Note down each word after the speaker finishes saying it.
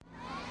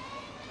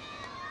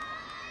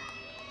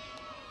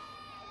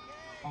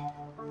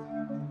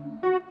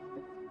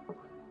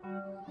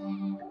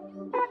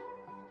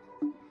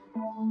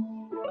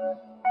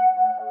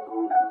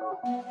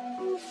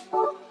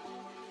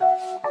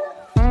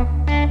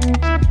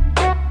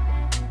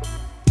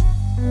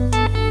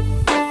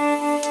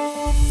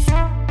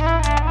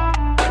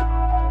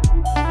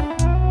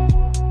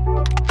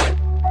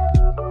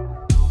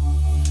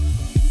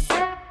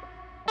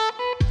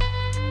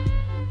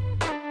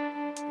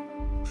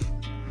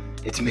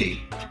It's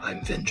me.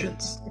 I'm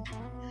Vengeance.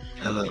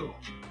 Hello.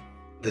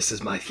 This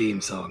is my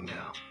theme song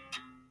now.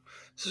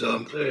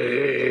 Something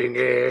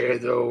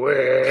in the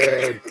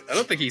wind. I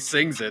don't think he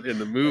sings it in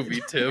the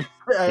movie, Tim.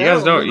 You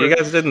guys don't. You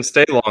guys didn't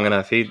stay long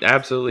enough. He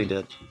absolutely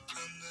did.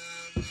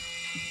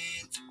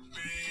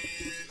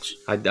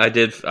 I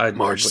did.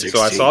 March 16th,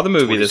 so I saw the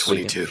movie this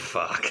week. 2022.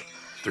 Fuck.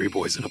 3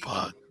 boys in a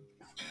pod.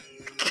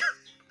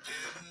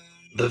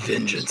 The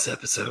Vengeance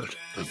episode.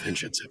 The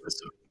Vengeance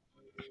episode.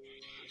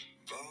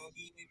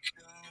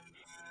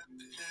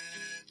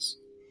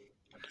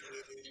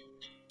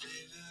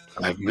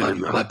 I've been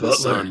in my the butler.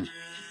 sun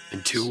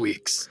in 2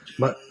 weeks.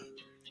 My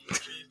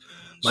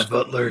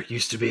butler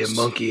used to be a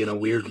monkey in a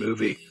weird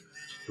movie.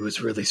 It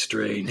was really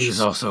strange.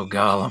 He's also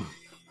Gollum.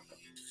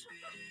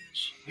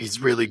 He's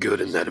really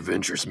good in that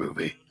Avengers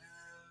movie.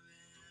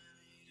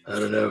 I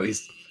don't know.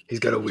 He's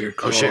got a weird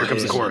claw. Oh, shit, here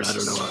comes the hand. chorus. I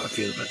don't know how I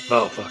feel about it.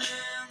 Oh, fuck.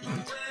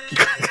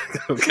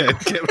 okay,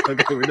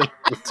 we're done.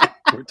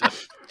 We're done.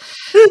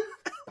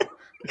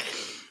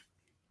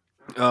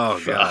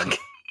 Oh, God. Fuck.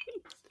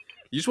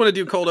 You just want to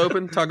do cold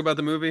open? Talk about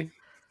the movie?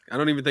 I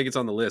don't even think it's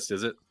on the list,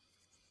 is it?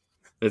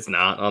 It's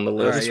not on the All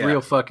list. right, It's yeah.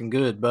 real fucking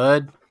good,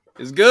 bud.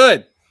 It's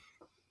good.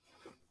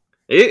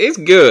 It's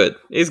good.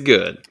 It's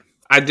good.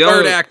 I Third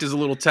don't. act is a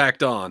little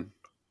tacked on.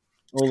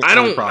 I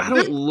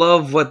don't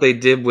love what they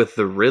did with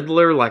the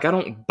Riddler. Like, I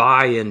don't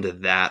buy into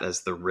that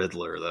as the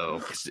Riddler,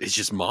 though. It's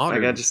just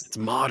modern. Like, It's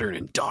modern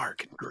and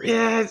dark and great.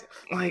 Yeah,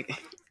 like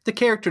The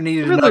character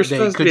needed an Riddler's update.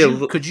 supposed to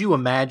be a Could you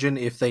imagine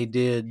if they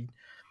did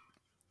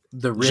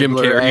the Jim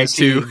Riddler Carrey as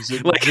too.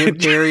 like Jim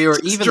Carrey, or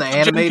even the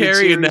animated Jim Carrey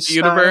series in that style?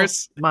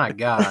 universe. My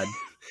God,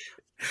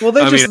 well,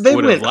 they I mean, I they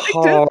would've went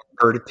liked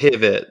hard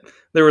pivot.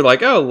 They were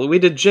like, oh, we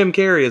did Jim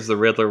Carrey as the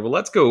Riddler. Well,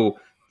 let's go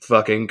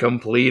fucking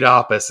complete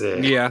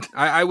opposite. Yeah,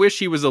 I wish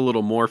he was a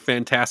little more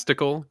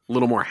fantastical, a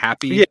little more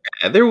happy.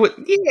 Yeah, there was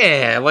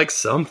like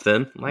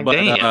something. Like, But,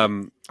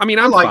 damn, I mean,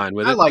 I'm like- fine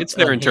with I it. like It's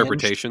their Unhinged.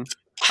 interpretation.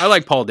 I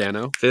like Paul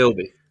Dano.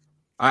 Philby.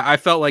 I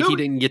felt like he Really?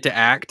 didn't get to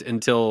act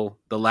until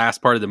the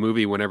last part of the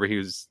movie whenever he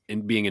was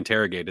being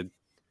interrogated.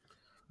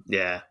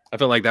 Yeah. I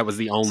felt like that was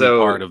the only So-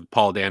 part of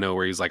Paul Dano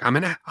where he's like, I'm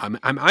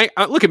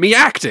look at me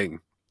acting.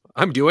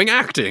 I'm doing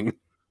acting.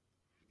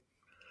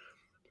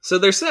 So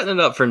they're setting it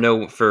up for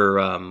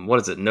what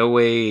is it? No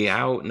Way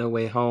Out, No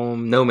Way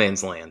Home, No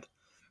Man's Land.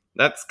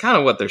 That's kind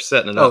of what they're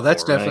setting it up. oh,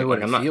 that's for, definitely right? what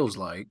Like, it I'm not- feels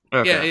like.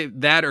 Okay. Yeah,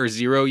 that or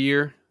 0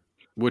 Year,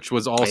 which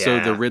was also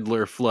Yeah. the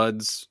Riddler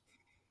floods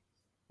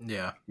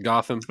Yeah,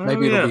 Gotham.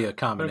 maybe yeah. it'll be a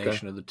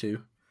combination of the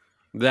two.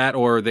 That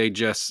or they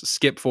just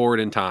skip forward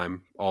in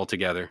time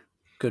altogether.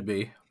 Could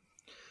be.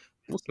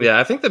 Yeah,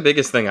 I think the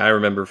biggest thing I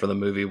remember from the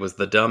movie was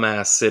the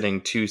dumbass sitting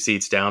 2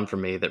 seats down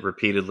from me that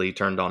repeatedly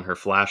turned on her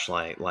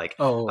flashlight. Like,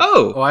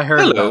 Oh, I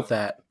heard hello. about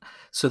that.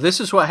 So this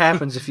is what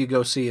happens if you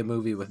go see a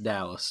movie with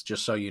Dallas.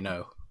 Just so you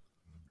know,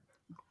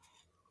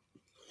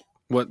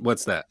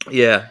 What's that?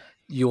 Yeah,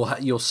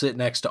 you'll sit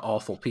next to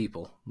awful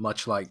people,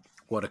 much like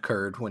what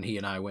occurred when he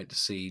and I went to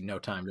see No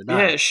Time to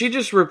Die. yeah. She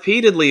just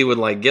repeatedly would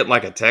like get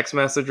like a text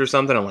message or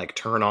something and like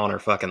turn on her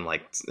fucking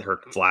like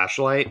her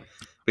flashlight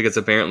because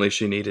apparently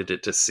she needed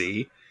it to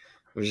see.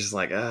 It was just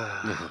like,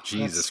 Oh,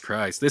 Jesus that's-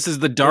 Christ. This is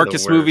the the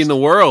darkest movie in worst. the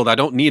world. I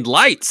don't need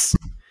lights.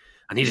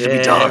 I need it to be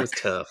Yeah, it dark. was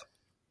tough.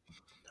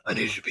 I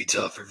need to be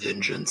tough for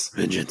vengeance.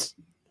 Vengeance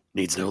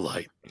needs no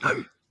light.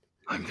 I'm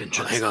Oh,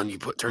 vengeance. hang on,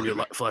 turn your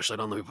flashlight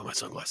on. Let me put my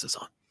sunglasses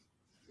on.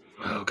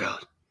 Oh, God.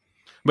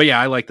 But yeah,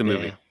 I like the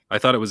movie. Yeah. I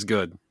thought it was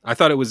good. I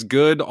thought it was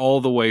good all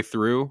the way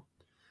through.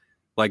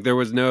 Like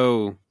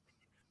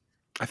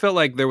I felt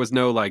like there was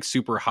no like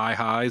super high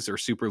highs or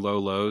super low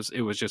lows.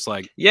 It was just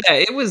like Yeah,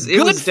 it was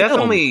Good film.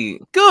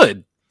 definitely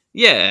good.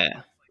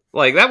 yeah.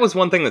 Like that was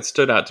one thing that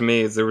stood out to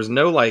me is there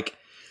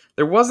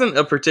wasn't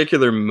a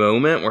particular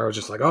moment where I was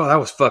just like, oh, that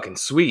was fucking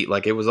sweet.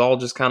 Like it was all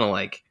just kind of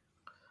like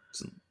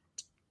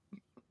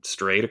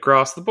straight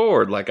across the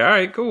board. Like, all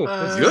right, cool.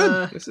 This is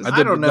good. This is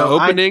I don't know.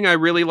 The opening I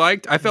really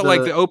liked. I felt like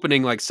the- the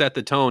opening like set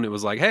the tone. It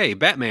was like, hey,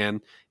 Batman,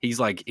 he's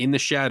like in the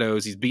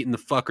shadows. He's beating the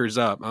fuckers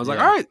up. I was like,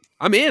 Yeah. all right,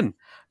 I'm in.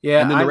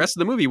 Yeah, And then I, the rest of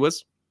the movie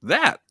was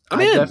that. I'm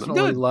I in. I'm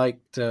definitely good.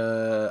 liked.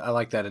 I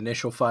liked that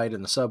initial fight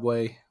in the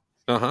subway.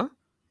 Uh-huh.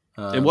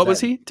 And what was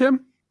he,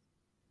 Tim?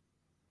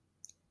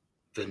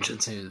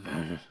 Vengeance.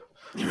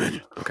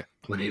 Okay.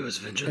 When he was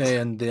vengeance.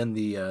 And then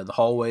the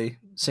hallway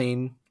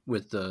scene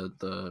with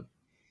the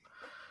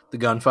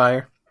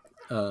gunfire.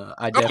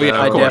 I of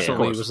definitely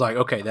course. was like,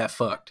 okay, that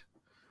fucked.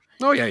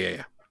 Oh yeah.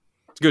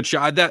 It's a good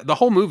shot. The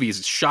whole movie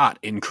is shot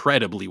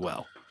incredibly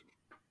well.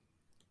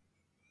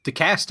 The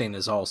casting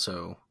is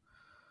also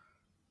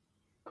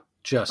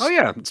Just Oh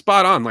yeah,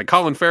 spot on. Like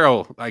Colin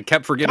Farrell, I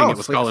kept forgetting it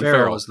was Colin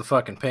Farrell. Was the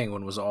fucking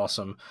Penguin was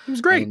awesome. He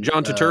was great. And,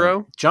 John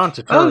Turturro. John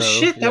Turturro. Oh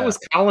shit, that yeah. was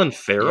Colin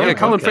Farrell. Yeah,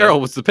 Colin Okay.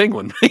 Farrell was the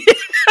Penguin.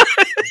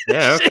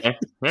 Yeah, okay. All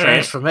right.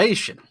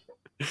 Transformation.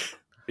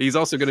 He's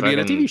also going to be in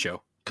a Fucking- TV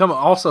show. Come on.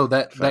 Also,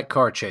 that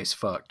car chase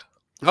fucked.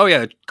 Oh yeah,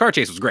 the car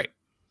chase was great.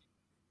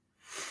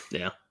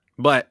 Yeah.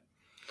 But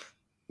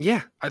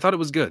yeah, I thought it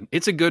was good.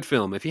 It's a good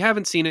film. If you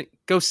haven't seen it,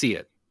 go see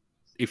it.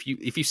 If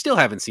you still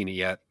haven't seen it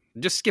yet,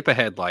 just skip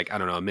ahead like, I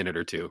don't know, a minute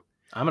or two.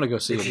 I'm gonna go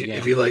see it again.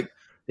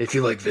 If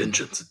you like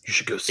vengeance, you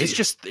should go see It's it.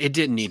 just it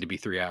didn't need to be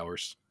 3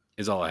 hours.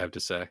 Is all I have to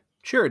say.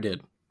 Sure, it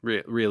did.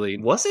 Really,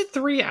 Was it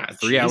 3 hours?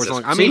 3 hours Jesus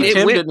long. I See, mean, it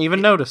Tim went- didn't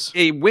even notice.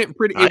 it went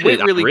pretty. I It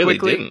went really really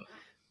quickly. didn't.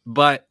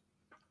 But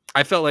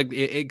I felt like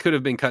it could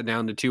have been cut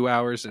down to 2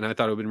 hours, and I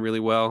thought it would have been really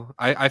well.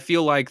 I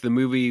feel like the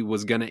movie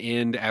was going to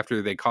end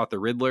after they caught the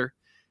Riddler,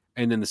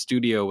 and then the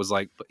studio was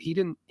like, "But he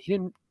didn't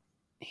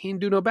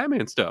do no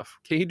Batman stuff.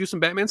 Can he do some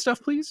Batman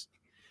stuff, please?"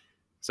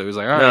 So he was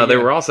like, "All right." No, they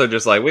yeah." were also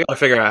just like, we got to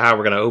figure out how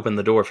we're going to open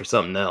the door for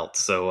something else.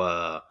 So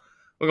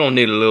we're going to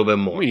need a little bit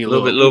more. We need a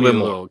little bit we need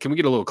more. Can we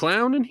get a little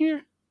clown in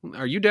here?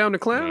 Are you down to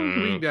clown?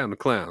 Are you Mm. down to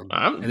clown?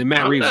 I'm- And then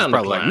Matt I'm Reeves was down to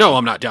probably like, clown. "No,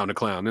 I'm not down to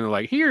clown." And they're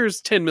like,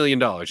 "Here's $10 million."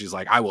 He's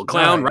like, "I will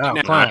clown No, right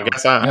now." clown. I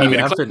guess I, Yeah, I'm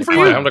yeah, I'm clown finna for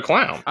clown. you. I'm the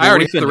clown. I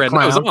already we put the finna red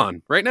nose clown.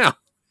 on right now.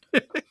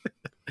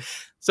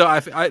 So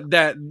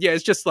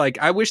it's just like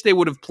I wish they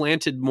would have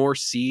planted more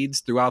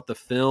seeds throughout the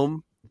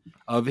film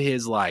of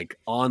his like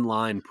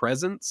online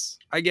presence,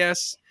 I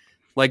guess.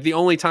 Like the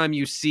only time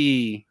you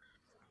see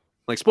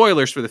like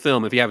spoilers for the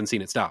film, if you haven't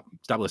seen it, stop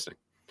listening.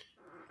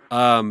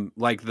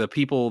 Like the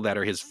people that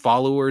are his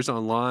followers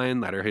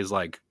online, that are his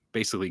like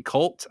basically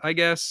cult, I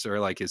guess, or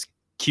like his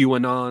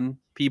QAnon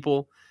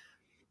people.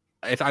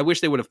 If I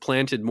wish they would have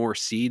planted more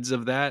seeds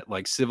of that,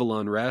 like civil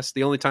unrest.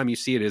 The only time you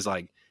see it is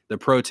like the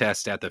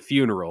protest at the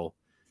funeral.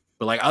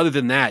 But like other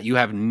than that, you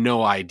have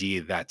no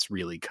idea that's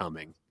really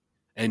coming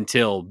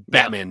until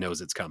Batman knows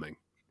it's coming.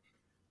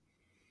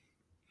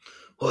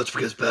 Well, it's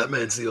because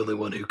Batman's the only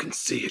one who can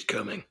see it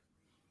coming.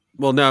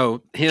 Well,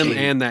 no, him Came-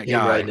 and that came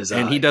guy, right in his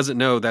and he eye. doesn't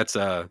know that's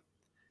a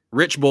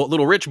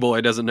little rich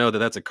boy doesn't know that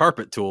that's a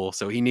carpet tool,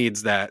 so he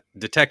needs that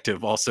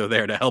detective also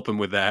there to help him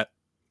with that.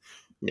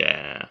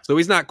 Yeah. So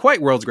he's not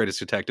quite world's greatest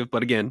detective,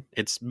 but again,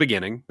 it's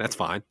beginning. That's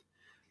fine.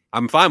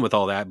 I'm fine with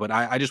all that, but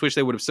I just wish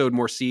they would have sowed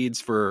more seeds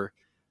for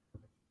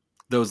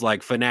those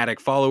like fanatic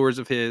followers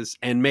of his,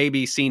 and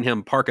maybe seen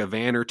him park a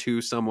van or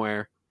two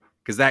somewhere,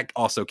 because that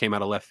also came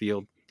out of left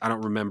field. I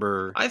don't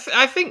remember. I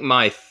think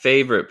my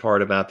favorite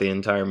part about the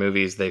entire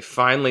movie is they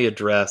finally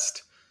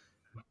addressed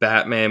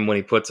Batman when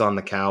he puts on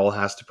the cowl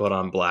has to put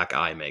on black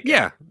eye makeup.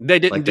 Yeah, they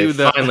didn't Like, do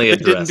they the finally they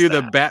didn't addressed do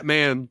the that.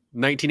 Batman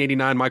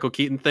 1989 Michael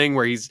Keaton thing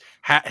where he's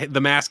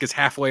the mask is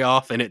halfway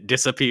off and it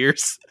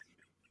disappears.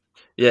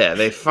 Yeah,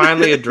 they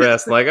finally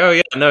addressed like, oh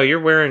yeah, no, you're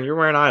wearing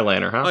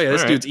eyeliner, huh? Oh yeah,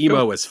 this All dude's right, emo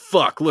cool. as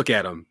fuck. Look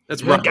at him.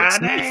 That's Yeah, Robert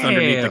Smith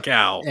underneath the goddamn.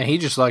 cowl. And he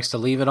just likes to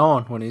leave it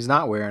on when he's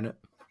not wearing it.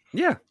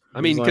 Yeah, I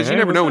mean, He's like, because you "Hey,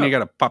 never know what's when you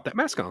up?" got to pop that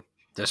mask on.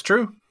 That's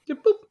true. Yeah,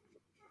 boop.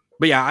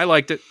 But yeah, I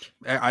liked it.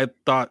 I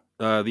thought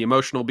the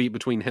emotional beat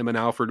between him and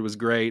Alfred was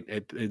great.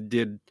 It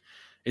did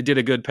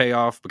a good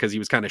payoff because he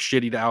was kind of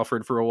shitty to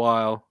Alfred for a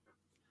while,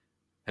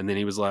 and then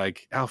he was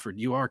like, "Alfred,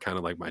 you are kind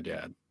of like my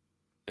dad,"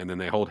 and then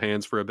they hold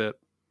hands for a bit.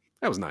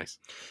 That was nice.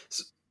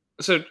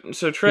 So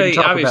We Trey,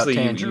 can talk obviously,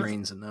 about you-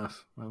 tangerines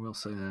enough. I will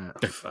say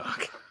that.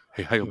 fuck.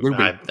 Hey, hey,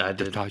 I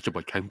did.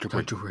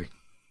 Tangerine.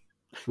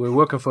 We're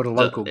working for the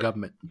local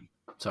government.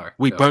 Sorry.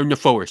 We go. burn the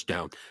forest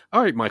down.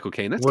 All right, Michael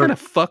Caine, that's Work- kind of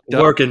fucked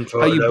up. Working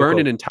for How you burn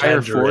an local entire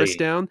tangerine. forest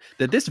down?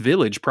 That this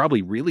village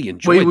probably really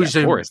enjoyed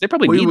that forest. They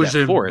probably need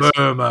that forest.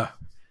 Burma.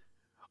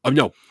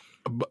 No,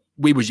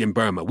 we was in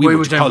Burma. We We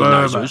was was in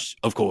colonizers,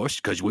 of course,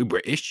 because we're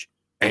British.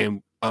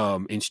 And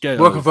instead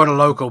Working of for the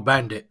local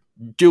bandit.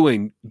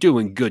 doing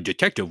good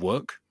detective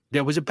work,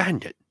 there was a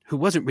bandit who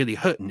wasn't really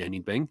hurting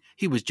anything.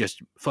 He was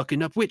just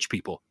fucking up rich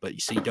people. But you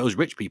see, those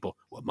rich people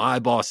were my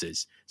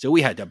bosses, so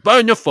we had to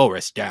burn the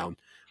forest down.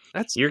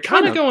 That's You're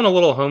kind of going a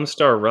little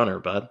Homestar Runner,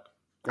 bud.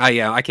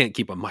 I can't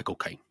keep a Michael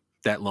Caine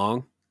that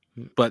long,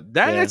 but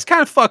Yeah. that's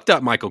kind of fucked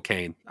up, Michael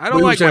Caine. I don't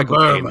We like was in Michael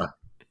Caine. Burma.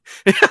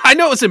 I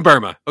know it's in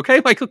Burma,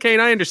 okay, Michael Caine.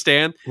 I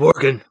understand.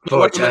 Working for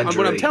What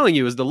tangerine. I'm telling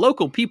you is the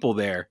local people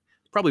there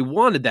probably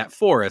wanted that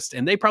forest,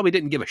 and they probably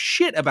didn't give a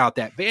shit about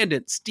that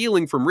bandit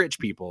stealing from rich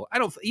people.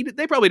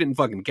 They probably didn't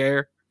fucking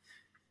care.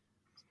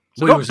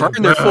 So We don't was in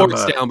burn their Burma.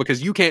 forest down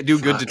because you can't do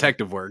good Fuck.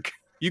 detective work.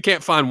 You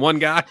can't find one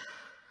guy.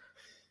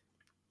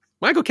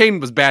 Michael Caine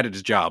was bad at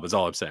his job, is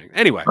all I'm saying.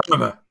 Anyway,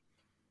 Burma.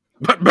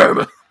 but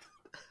Burma.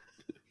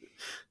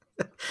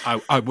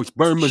 I was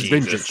Burma's Jesus.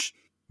 vengeance,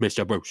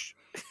 Mr. Bruce.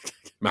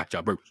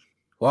 Master Bruce.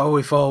 Why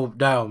we fall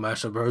down,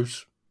 Master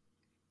Bruce?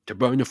 To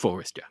burn the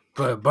forest down.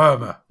 For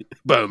Burma.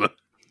 Burma.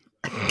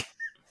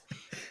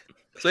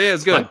 So yeah,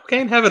 it's good. Michael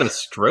Caine having a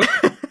stroke?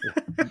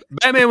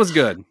 Batman was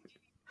good.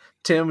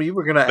 Tim, you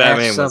were going to Batman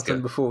ask was something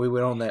good. before we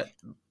went on that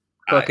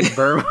fucking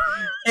Burma.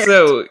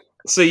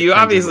 So you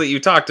obviously you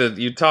talked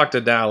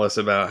to Dallas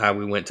about how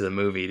we went to the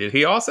movie. Did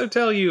he also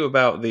tell you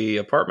about the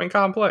apartment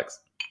complex?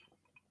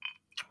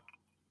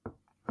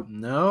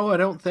 No, I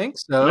don't think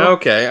so.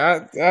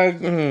 Okay,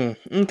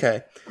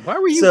 okay. Why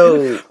were you?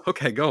 So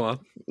Okay, go on.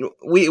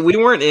 we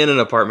weren't in an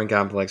apartment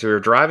complex. We were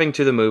driving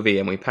to the movie,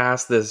 and we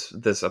passed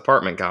this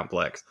apartment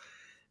complex,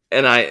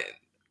 and I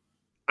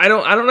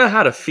don't know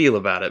how to feel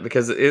about it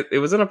because it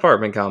was an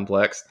apartment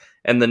complex,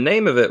 and the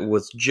name of it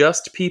was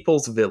Just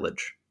People's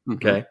Village.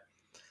 Okay,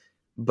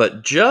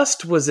 but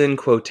 "just" was in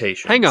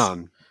quotations. Hang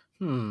on.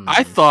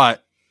 I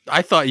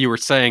thought you were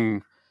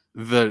saying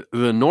the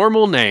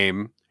normal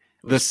name,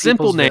 the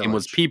simple name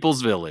was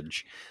People's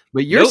Village.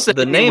 But you're saying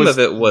the name of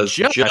it was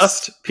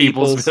Just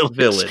People's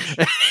Village.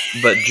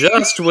 But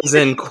 "just" was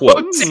in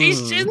quotes.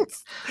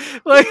 Quotations?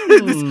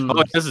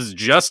 This is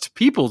Just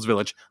People's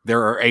Village.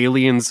 There are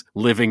aliens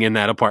living in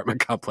that apartment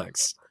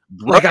complex.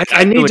 Like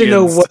I need to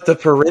know what the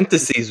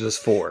parentheses was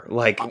for,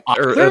 like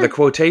or the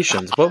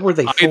quotations. What were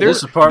they for?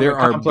 This apartment there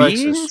are complex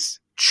is beings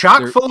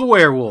chock full of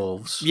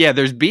werewolves. Yeah,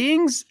 there's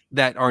beings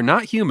that are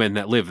not human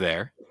that live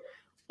there,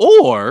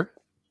 or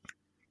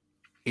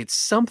it's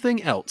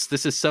something else.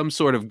 This is some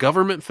sort of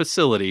government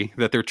facility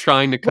that they're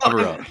trying to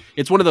cover up.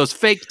 It's one of those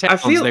fake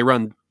towns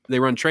they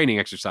run training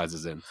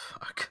exercises in.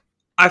 Fuck.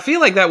 I feel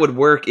like that would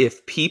work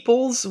if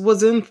 "people's"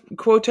 was in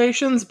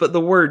quotations, but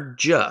the word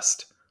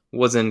 "just"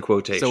 was in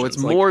quotations. So it's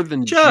more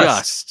than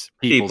just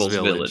People's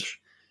Village. Village.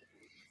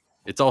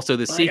 It's also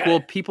the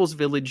sequel, People's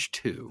Village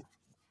 2.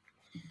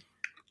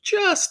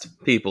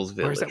 Just People's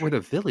Village. Or is that where the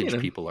village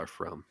people are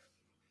from?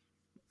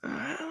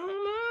 I don't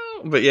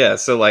know. But yeah,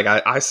 so like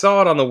I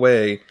saw it on the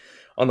way,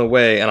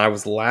 and I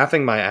was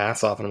laughing my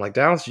ass off, and I'm like,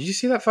 Dallas, did you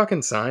see that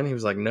fucking sign? He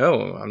was like,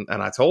 no.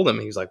 And I told him,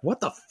 he was like, what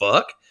the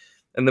fuck?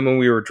 And then when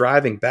we were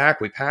driving back,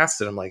 we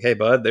passed it. I'm like, hey,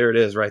 bud, there it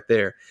is right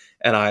there.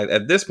 And I,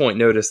 at this point,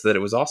 noticed that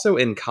it was also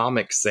in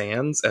Comic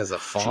Sans as a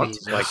font,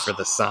 like for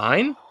the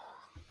sign.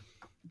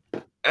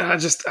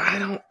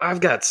 And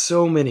I've got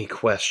so many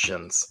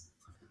questions.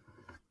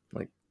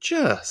 Like,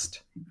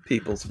 just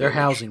People's They're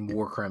Village. housing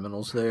war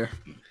criminals there.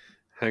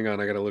 Hang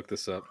on, I gotta look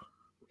this up.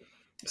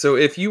 So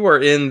if you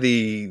are in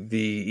the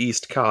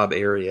East Cobb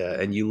area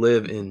and you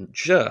live in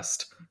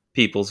just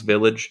People's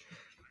Village,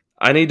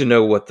 I need to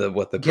know what the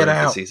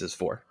parentheses is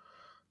for.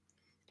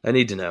 I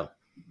need to know.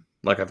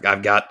 Like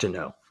I've got to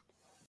know.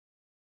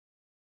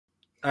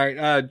 All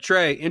right,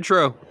 Trey,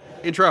 intro.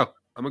 I'm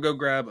gonna go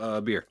grab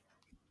a beer.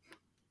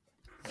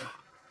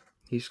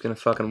 He's gonna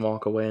fucking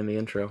walk away in the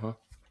intro, huh?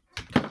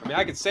 I mean,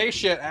 I can say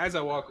shit as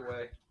I walk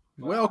away.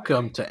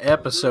 Welcome to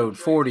episode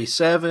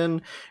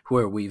 47,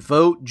 where we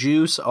vote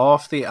Juice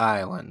off the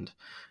island.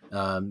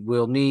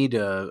 We'll need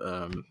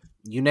a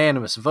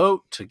unanimous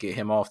vote to get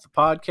him off the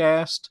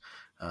podcast.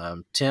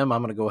 Tim,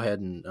 I'm going to go ahead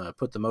and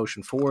put the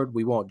motion forward.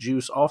 We want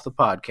Juice off the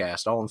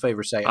podcast. All in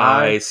favor say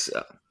aye.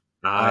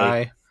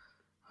 Aye.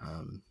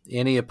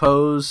 Any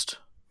opposed?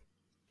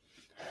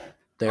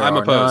 I'm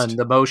opposed. None.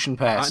 The motion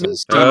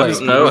passes. No,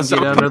 Get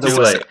under the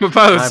wire. I'm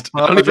opposed.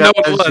 I don't even know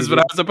what it was, but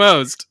I was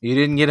opposed. You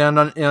didn't get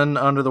in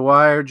under the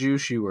wire,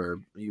 Juice. You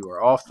were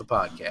off the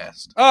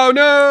podcast. Oh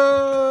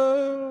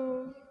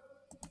no!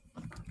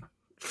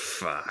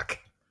 Fuck.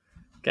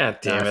 God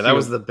damn it! That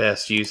was the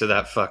best use of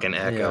that fucking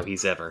echo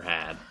he's ever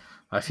had.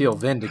 I feel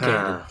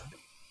vindicated.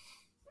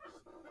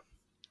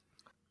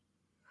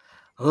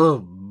 Oh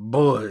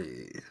boy!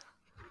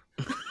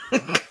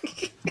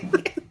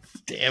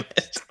 Damn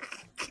it!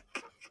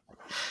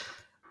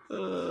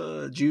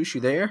 Juice,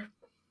 you there?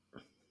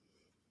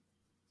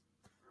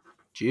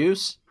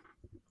 Juice?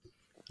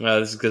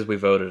 This is because we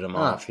voted him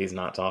off. He's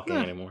not talking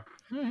anymore.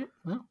 All right.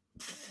 Well,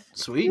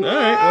 sweet. All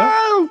right.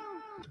 Well.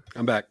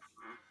 I'm back.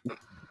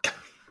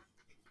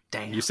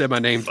 Damn. You said my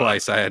name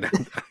twice. I had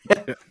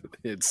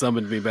it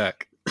summoned me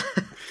back.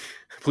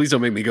 Please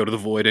don't make me go to the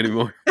void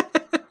anymore.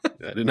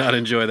 I did not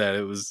enjoy that.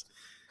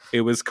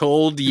 It was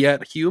cold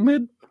yet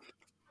humid.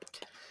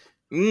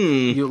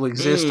 You'll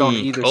exist on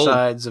either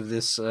sides of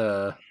this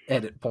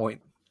edit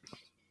point.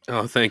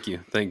 Oh, thank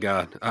you. Thank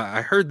God.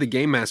 I heard the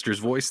Game Master's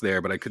voice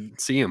there, but I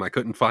couldn't see him. I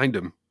couldn't find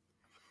him.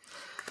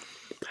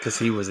 Because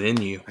he was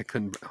in you. I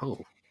couldn't. Oh.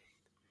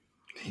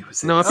 He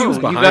was no, if he was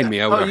behind me,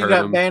 I would have heard him.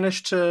 You got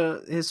banished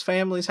to his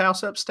family's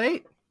house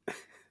upstate?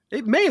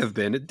 It may have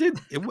been. It did.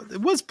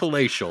 It was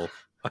palatial.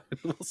 I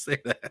will say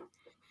that.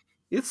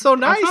 It's so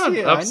nice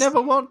here. I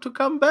never want to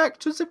come back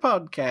to the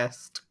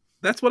podcast.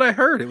 That's what I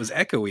heard. It was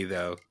echoey,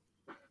 though.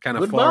 Kind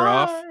of far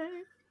off.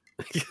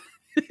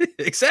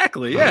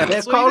 Exactly, yeah.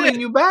 They're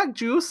calling you back,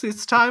 Juice.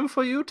 It's time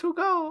for you to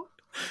go.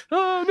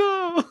 Oh,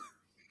 no.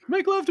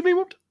 Make love to me.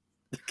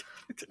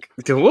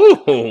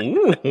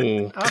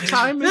 Our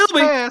time is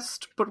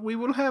past, but we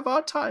will have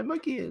our time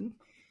again.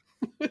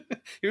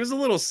 He was a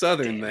little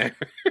southern there.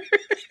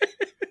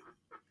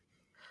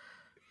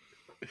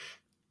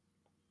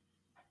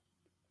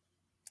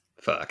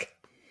 Fuck.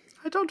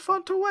 I don't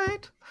want to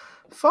wait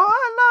for our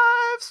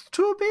lives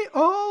to be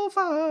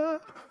over.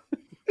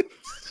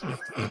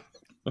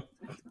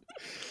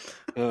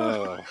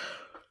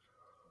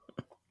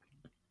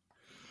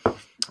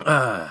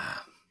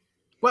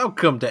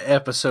 Welcome to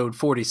episode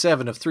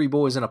 47 of Three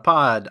Boys in a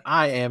Pod.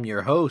 I am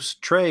your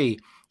host, Trey.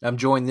 I'm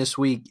joined this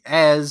week,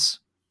 as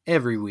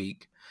every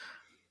week,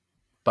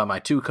 by my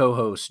two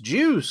co-hosts,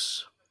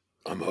 Juice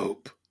I'm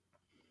Hope.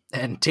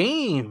 and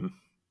Team.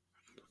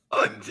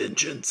 I'm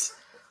Vengeance.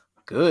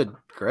 Good,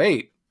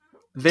 great.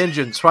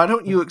 Vengeance, why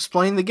don't you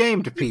explain the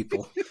game to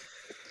people?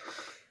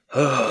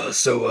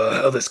 So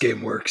how this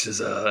game works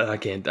is I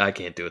can't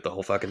do it the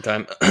whole fucking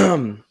time.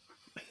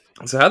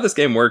 So how this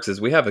game works is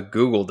we have a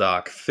Google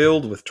Doc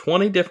filled with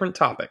 20 different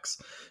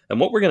topics. And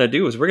what we're going to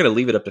do is we're going to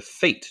leave it up to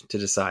fate to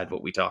decide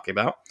what we talk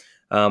about.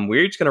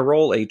 We're each going to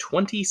roll a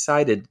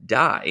 20-sided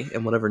die,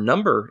 and whatever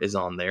number is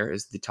on there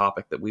is the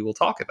topic that we will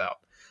talk about.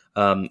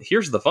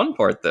 Here's the fun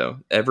part, though.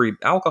 Every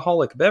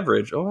alcoholic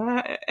beverage,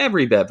 or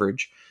every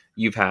beverage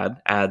you've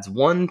had adds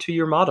 1 to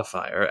your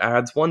modifier,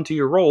 adds 1 to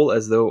your roll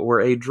as though it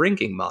were a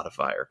drinking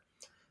modifier.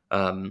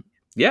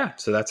 Yeah,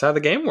 so that's how the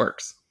game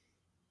works.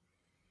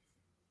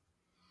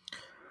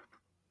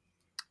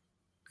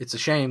 It's a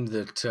shame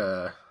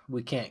that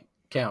we can't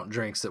count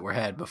drinks that were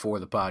had before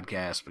the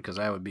podcast, because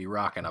I would be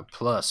rocking a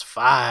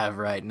 +5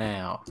 right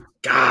now.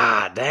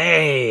 God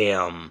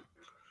damn.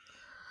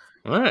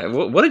 All right,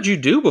 what did you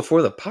do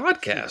before the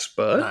podcast,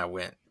 bud? I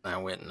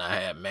went and I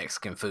had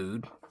Mexican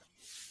food.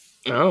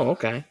 Oh,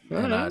 okay. All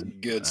And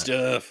right. Good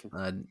stuff.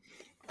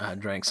 I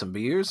drank some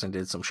beers and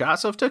did some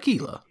shots of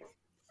tequila.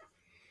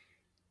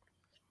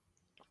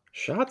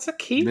 Shots of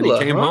Then tequila.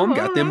 he came huh? home,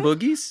 got All them right.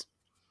 boogies,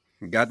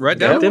 got right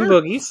Got down them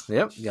there. boogies.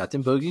 Yep, got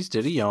them boogies,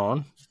 did a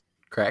yawn,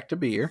 cracked a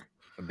beer,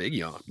 A big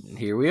yawn. and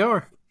here we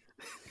are.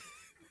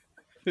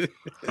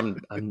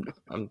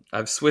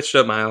 I've switched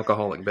up my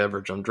alcoholic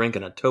beverage. I'm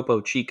drinking a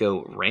Topo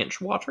Chico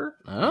ranch water.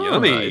 Oh,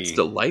 Yummy. It's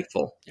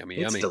delightful. Yummy,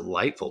 It's yummy.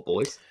 delightful,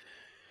 boys.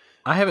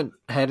 I haven't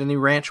had any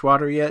ranch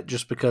water yet,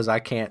 just because I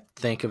can't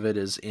think of it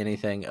as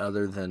anything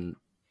other than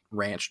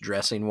ranch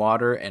dressing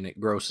water, and it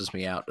grosses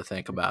me out to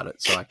think about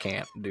it, so I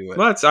can't do it.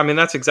 Well,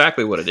 that's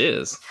exactly what it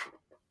is.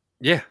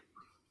 Yeah.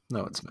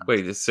 No, it's not.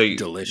 Wait, so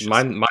Delicious.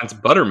 Mine's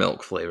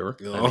buttermilk flavor.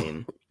 Oh. I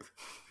mean,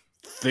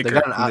 They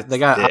Thicker. got they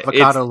got It's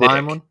avocado thick.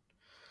 lime one.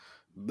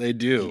 They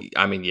do.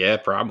 yeah,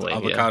 probably. Yeah.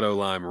 Avocado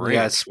lime They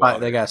got ranch water.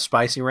 they got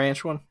spicy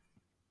ranch one.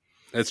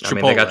 That's I Chipotle.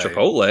 mean, they got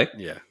Chipotle.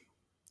 Yeah.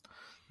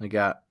 They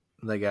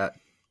got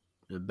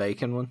the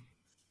bacon one.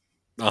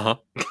 Uh-huh.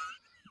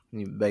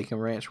 Bacon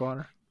ranch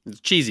water. It's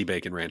cheesy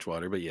bacon ranch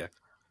water, but yeah.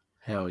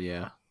 Hell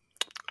yeah.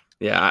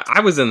 Yeah, I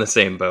was in the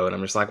same boat.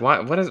 I'm just like,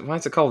 why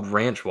is it called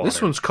ranch water?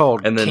 This one's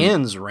called And then-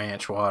 Ken's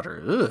ranch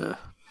water.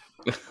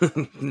 Ugh.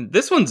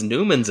 This one's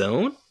Newman's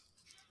Own.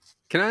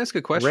 Can I ask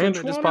a question Ranch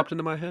that just water? popped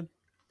into my head?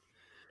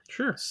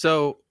 Sure.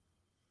 So,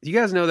 you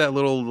guys know that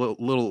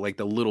little like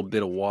the little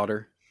bit of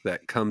water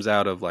that comes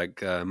out of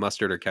like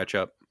mustard or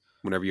ketchup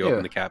whenever you Yeah.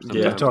 open the cap? Yeah.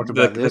 Sometimes? We talked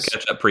about the this.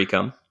 ketchup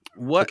pre-cum.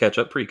 The What?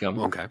 ketchup pre-cum.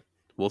 Okay,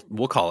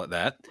 we'll call it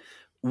that.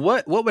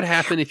 What would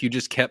happen if you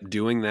just kept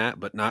doing that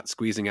but not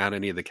squeezing out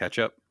any of the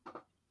ketchup?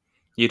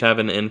 You'd have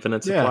an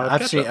infinite supply Yeah,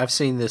 of ketchup. I've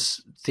seen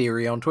this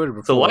theory on Twitter a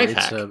before. life It's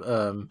hack.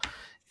 a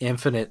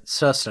infinite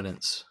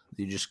sustenance.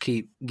 You just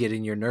keep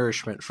getting your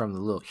nourishment from the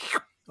little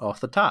off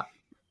the top.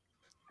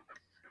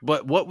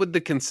 But what would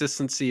the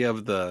consistency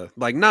of the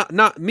like not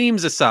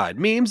memes aside,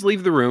 memes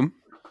leave the room.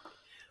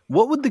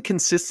 What would the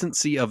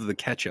consistency of the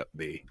ketchup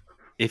be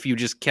if you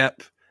just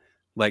kept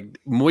like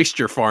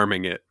moisture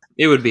farming it?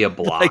 It would be a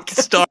block. Like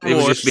Star It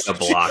would Wars. just be a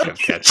block of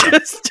ketchup.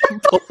 Just to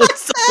pull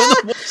some of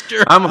the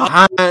moisture.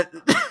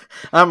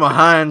 I'm a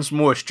Heinz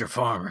moisture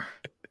farmer.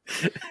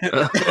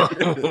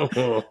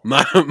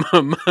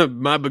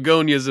 My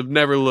begonias have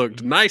never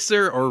looked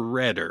nicer or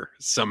redder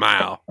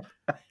somehow.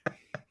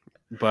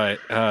 But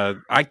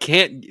I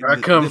can't. I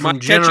come my from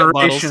ketchup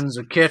generations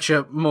of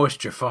ketchup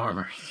moisture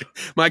farmers.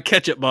 My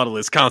ketchup bottle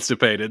is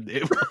constipated.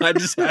 I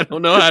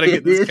don't know how to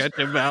get this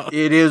ketchup out.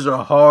 It is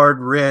a hard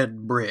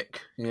red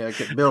brick. Yeah, I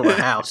could build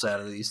a house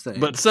out of these things.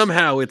 But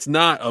somehow it's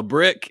not a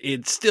brick.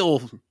 It's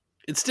still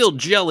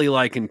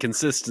jelly-like in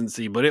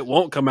consistency, but it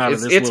won't come out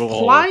of this it's little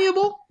hole.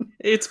 pliable.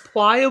 It's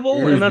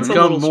pliable, it and has that's a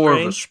become little more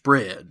strange. of a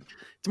spread.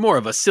 It's more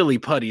of a silly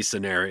putty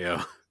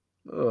scenario.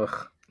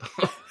 Ugh.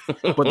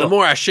 But the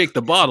more I shake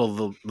the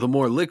bottle, the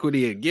more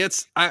liquidy it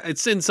gets.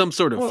 It's in some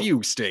sort of Well,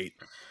 fugue state.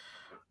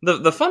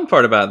 The fun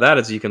part about that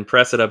is you can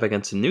press it up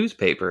against a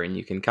newspaper and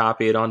you can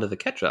copy it onto the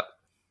ketchup.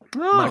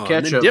 Oh, and then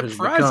ketchup dip has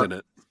fries become- in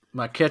it.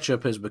 My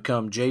ketchup has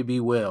become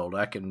JB Weld.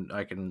 I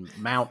can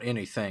mount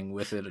anything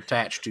with it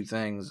attached to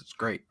things. It's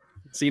great.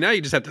 See, now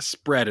you just have to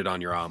spread it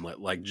on your omelet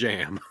like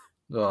jam.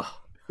 Ugh.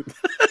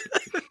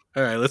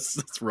 All right, let's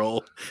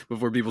roll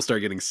before people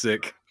start getting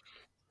sick.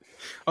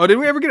 Oh, did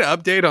we ever get an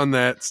update on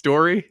that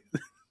story?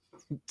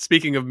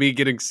 Speaking of me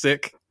getting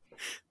sick,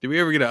 did we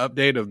ever get an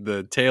update of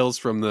the tales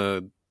from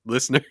the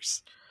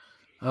listeners?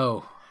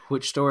 Oh,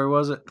 which story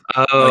was it?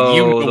 Oh,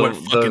 you know what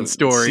fucking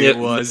story it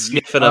was.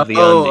 The sniffing of the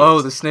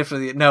oh, the sniff of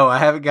the. No, I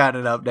haven't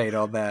gotten an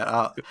update on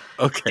that.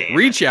 Okay, Damn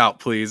reach out,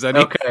 please.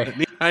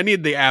 Okay. I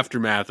need the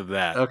aftermath of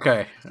that.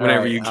 Okay,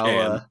 Whenever all you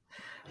can.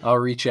 I'll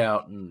reach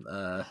out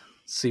and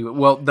see.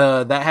 Well,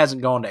 that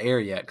hasn't gone to air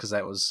yet because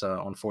that was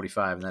on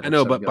 45. And that I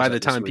know, episode but goes by up the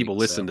this time week, people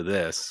listen so. to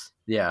this,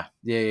 Yeah.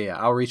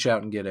 I'll reach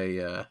out and get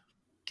an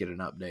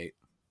update.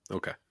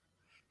 okay.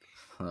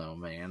 Oh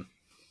man.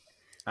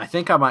 I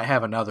think I might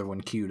have another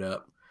one queued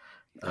up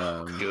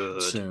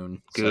Good.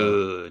 soon.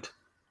 Good.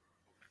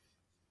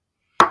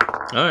 All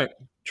right,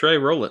 Trey,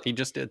 roll it. He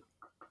just did.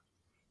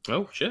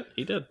 Oh shit,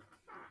 he did.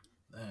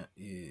 That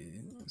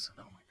is,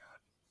 oh my god,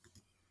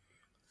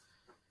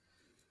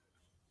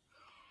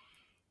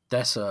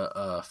 that's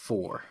a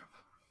 4.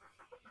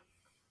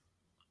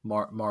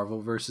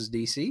 Marvel versus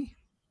DC.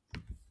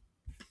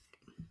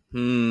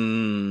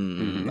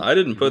 I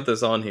didn't put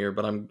this on here,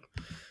 but I'm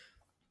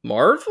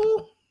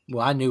Marvel.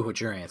 Well, I knew what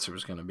your answer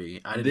was going to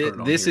be. I didn't put it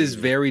on This here is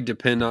either. very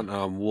dependent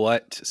on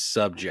what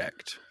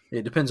subject.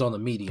 It depends on the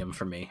medium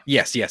for me.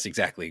 Yes,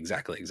 exactly.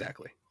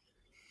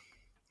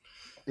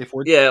 If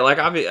we're Yeah, like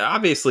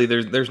obviously,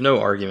 there's no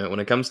argument when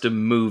it comes to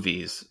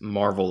movies.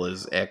 Marvel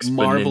is exponentially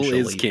Marvel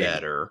is king.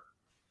 better.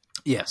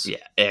 Yes.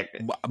 Yeah,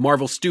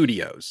 Marvel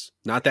Studios,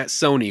 not that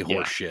Sony horse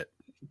Yeah. shit.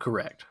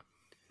 Correct.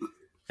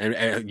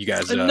 And you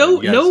guys,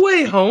 No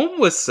Way Home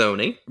was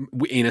Sony.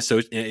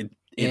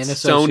 It's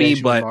association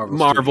Sony, but with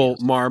Marvel,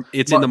 Studios.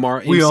 it's in the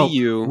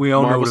MCU. we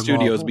all know Marvel that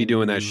Studios Marvel be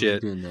doing that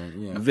shit. doing that,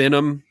 yeah.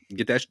 Venom,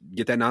 get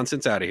that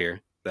nonsense out of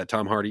here. That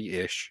Tom Hardy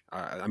ish.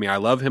 I mean, I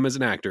love him as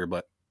an actor,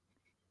 but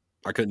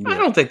I couldn't do I it.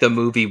 don't think the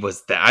movie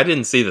was that. I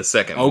didn't see the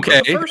second one. Okay,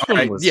 but the first all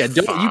one right. was Yeah,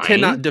 you fine.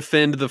 cannot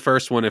defend the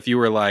first one if you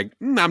were like,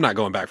 I'm not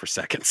going back for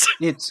seconds.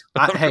 It's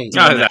hey,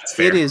 No, that's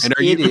fair. it is. And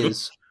are It you-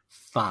 is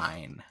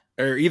fine.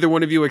 Are either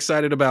one of you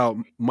excited about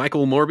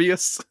Michael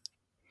Morbius?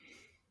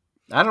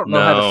 I don't know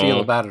how to feel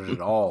No. about it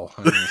at all.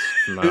 I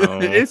mean, No,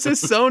 It's a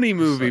Sony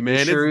movie, it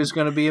man. sure is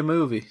going to be a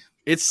movie.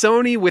 It's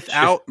Sony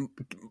without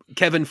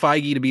Kevin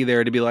Feige to be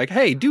there to be like,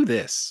 hey, do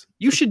this.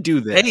 You should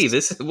do this. hey,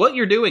 this what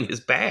you're doing is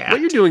bad. What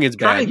you're doing is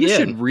Try bad. You again.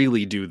 should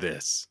really do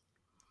this.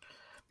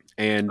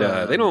 And they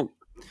Um, don't.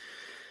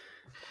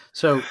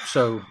 So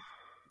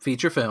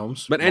feature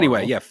films. But anyway,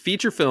 Marvel, yeah,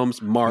 feature films,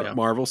 Yeah.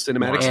 Marvel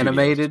Cinematic Studios.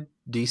 animated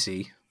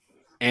DC.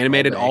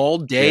 Animated all day. all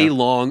day Yeah.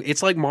 long.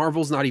 It's like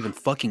Marvel's not even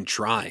fucking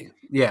trying.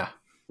 Yeah.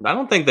 I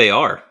don't think they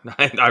are.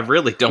 I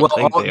really don't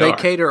think they are.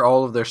 cater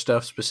all of their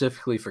stuff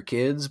specifically for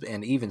kids,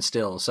 and even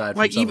still, aside from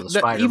Like some even, of the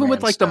Spider-Man even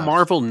with like the stuff,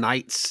 Marvel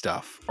Knights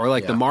stuff, or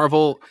like the Yeah.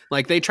 Marvel,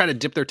 like they try to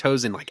dip their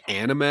toes in like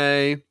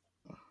anime.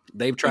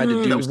 They've tried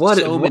to do what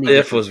so what many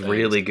if different was things.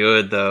 really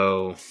good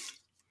though.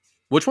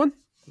 Which one?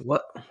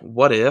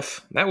 What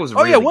if that was?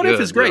 Oh, yeah, really What If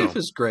good, is great. though. It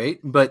is great,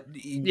 but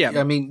Yeah.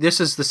 I mean,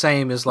 this is the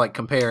same as like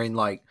comparing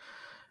like.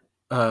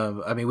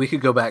 I mean, we could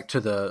go back to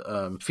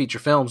the feature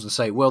films and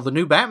say, well, the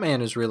new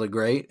Batman is really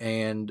great,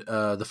 and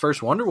the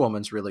first Wonder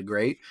Woman's really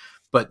great,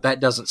 but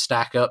that doesn't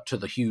stack up to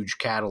the huge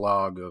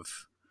catalog of.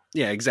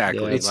 Yeah,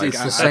 exactly. Yeah. It's Like,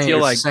 the same. I feel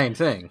it's like the same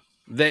thing.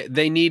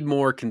 they need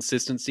more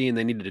consistency and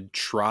they needed to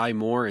try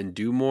more and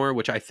do more,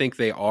 which I think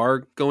they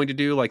are going to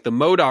do. Like the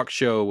MODOK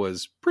show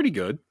was pretty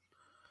good,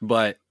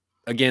 but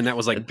again, that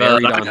was like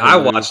buried on I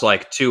Hulu. watched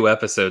like 2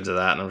 episodes of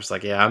that, and I was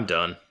like, yeah, I'm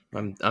done.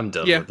 I'm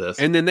done with this.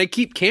 And then they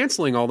keep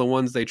canceling all the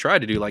ones they tried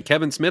to do. Like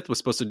Kevin Smith was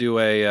supposed to do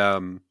a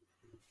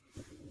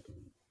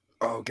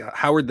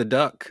Howard the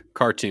Duck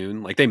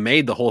cartoon. Like they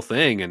made the whole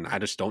thing, and I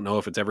just don't know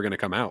if it's ever going to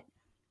come out.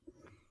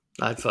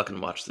 I'd fucking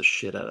watch the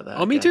shit out of that.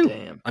 Oh, me too.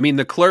 Goddamn. I mean,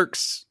 the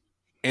Clerks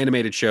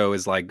animated show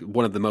is like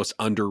one of the most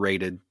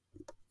underrated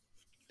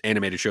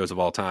animated shows of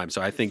all time.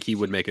 So I think he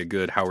would make a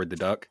good Howard the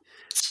Duck.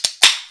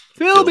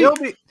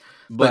 Philby.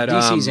 But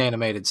DC's um,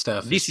 animated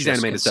stuff. is DC's just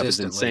animated stuff is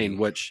consistently- insane,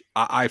 which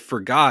I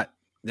forgot.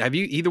 Have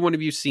you either one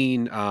of you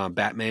seen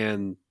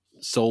Batman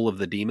Soul of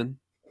the Demon?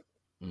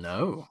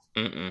 No.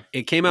 Mm-mm.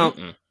 It came out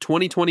Mm-mm.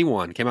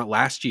 2021, came out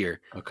last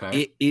year.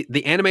 Okay.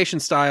 The animation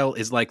style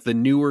is like the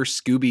newer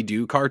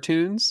Scooby-Doo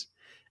cartoons,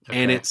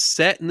 and Okay. it's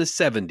set in the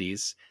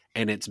 70s,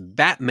 and it's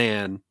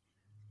Batman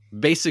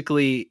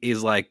basically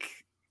is like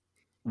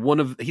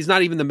he's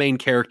not even the main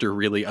character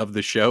really of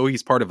the show.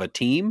 He's part of a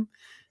team.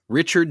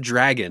 Richard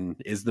Dragon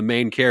is the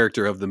main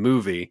character of the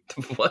movie,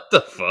 What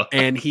the fuck?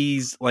 and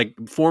he's like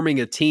forming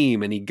a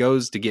team, and he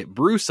goes to get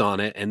Bruce on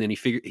it, and then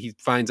he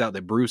finds out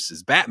that Bruce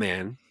is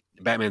Batman.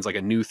 Batman's like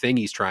a new thing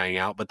he's trying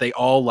out, but they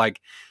all like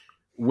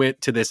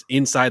went to this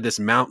inside this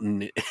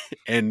mountain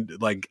and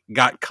like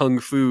got kung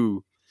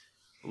fu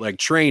like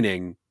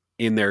training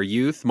in their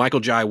youth. Michael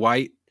Jai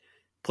White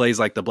plays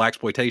like the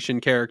blaxploitation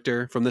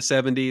character from the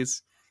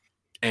 70s.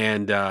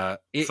 And Fuck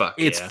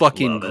it's yeah,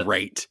 fucking love it.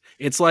 great.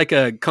 It's like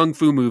a kung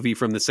fu movie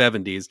from the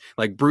 70s.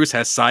 Like Bruce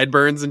has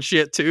sideburns and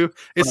shit too.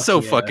 It's Fuck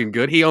so yeah. fucking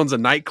good. He owns a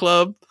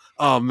nightclub.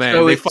 Oh man,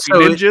 So they it- fight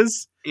so it-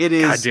 ninjas. It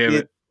is. God damn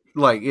it.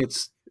 Like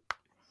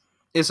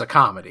it's a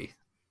comedy.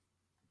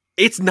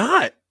 It's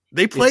not.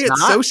 They play It's it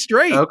not? so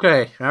straight.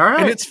 Okay. All right.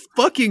 And it's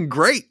fucking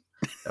great.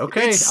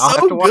 okay. It's I'll have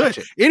so to watch good.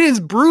 it. It is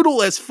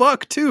brutal as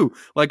fuck too.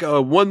 Like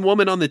one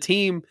woman on the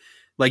team,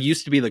 like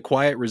used to be the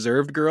quiet,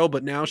 reserved girl,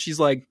 but now she's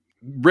like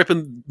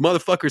ripping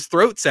motherfuckers'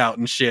 throats out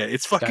and shit.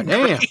 It's fucking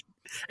Goddamn. great.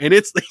 And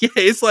it's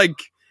it's like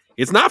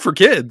it's not for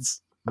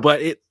kids,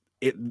 but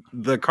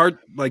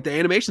like the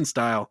animation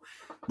style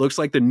looks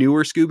like the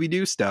newer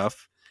Scooby-Doo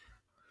stuff,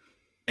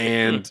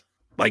 and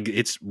like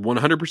it's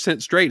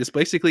 100% straight. It's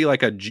basically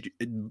like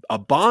a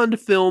Bond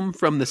film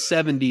from the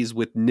 70s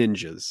with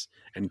ninjas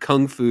and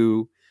kung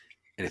fu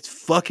and it's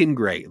fucking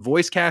great.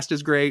 Voice cast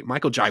is great.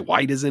 Michael Jai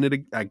White is in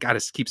it. I gotta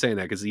keep saying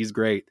that because he's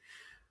great.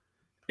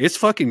 It's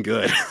fucking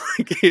good.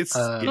 Like, it's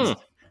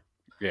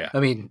yeah. I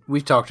mean,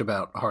 we've talked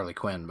about Harley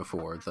Quinn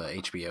before, the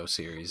HBO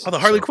series. Oh, the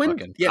Harley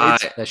Quinn? Yeah,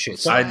 that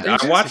shit's I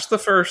watched the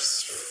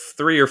first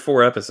 3 or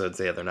 4 episodes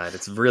the other night.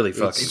 It's really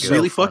fucking It's good.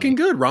 really fucking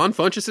good. Ron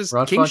Funches is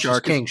King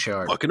Shark. King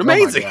Shark. Fucking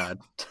amazing. Oh my God.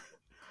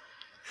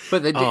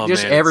 But Oh,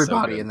 just man, it's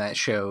everybody so in that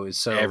show is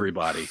so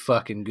Everybody.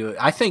 fucking good.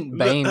 I think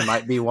Bane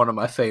might be one of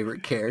my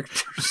favorite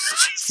characters.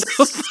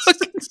 So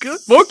fucking good.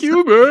 Fuck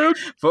you, man.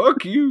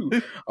 Fuck you.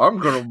 I'm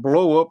going to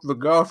blow up the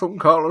Gotham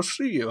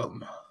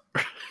Coliseum.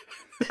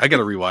 I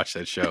gotta rewatch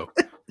that show.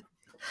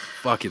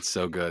 Fuck, it's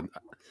so good.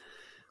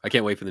 I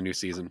can't wait for the new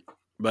season.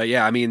 But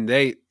yeah, I mean,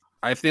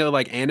 I feel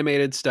like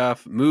animated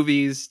stuff,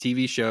 movies,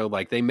 TV show,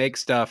 like they make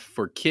stuff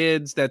for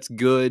kids that's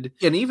good.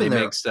 And even they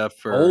their make stuff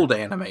for old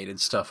animated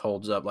stuff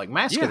holds up. Like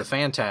Mask Yeah. of the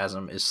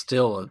Phantasm is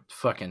still a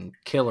fucking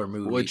killer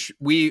movie. which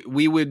we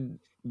would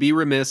be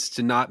remiss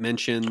to not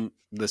mention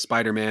the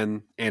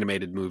Spider-Man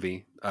animated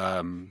movie,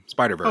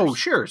 Spider-Verse. Oh,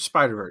 sure,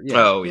 Spider-Verse. Yeah.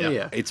 Oh,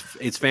 yeah. It's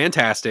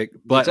fantastic,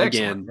 but It's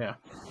excellent, again,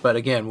 but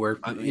again,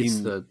 I it's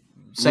mean, the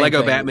same Lego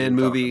thing that Batman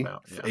we were movie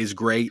talking about. Yeah. is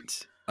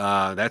great.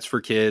 That's for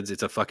kids.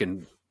 It's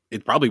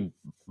probably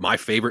my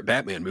favorite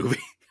Batman movie.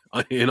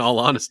 In all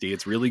honesty,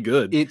 it's really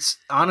good. It's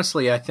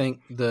honestly, I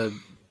think the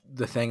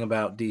thing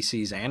about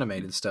DC's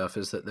animated stuff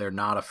is that they're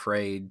not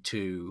afraid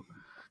to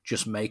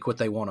just make what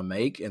they want to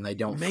make, and they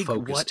don't Make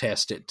focus what-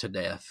 test it to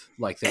death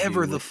like they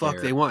Ever do the with fuck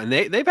their- they want.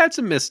 And they've had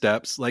some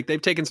missteps. Like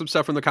they've taken some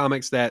stuff from the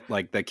comics that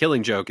like the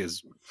Killing Joke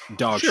is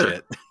dog Sure.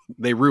 shit.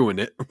 They ruined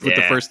it with the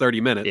Yeah. first 30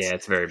 minutes. Yeah,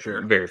 it's very,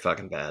 very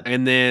fucking bad.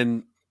 And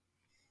then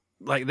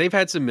like they've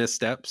had some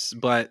missteps,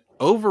 but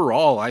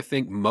overall I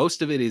think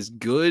most of it is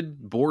good,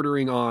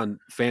 bordering on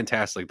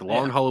fantastic. The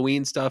Long Yeah.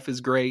 Halloween stuff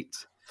is great.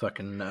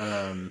 Fucking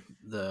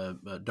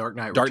the Dark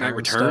Knight Dark Knight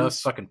Returns stuff.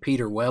 Returns. Fucking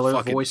Peter Weller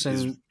Fucking voicing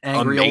is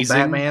angry amazing.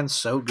 old Batman,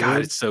 so good.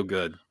 God, it's so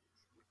good.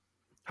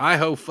 Hi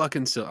ho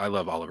fucking so I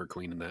love Oliver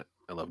Queen in that.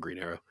 I love Green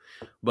Arrow.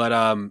 But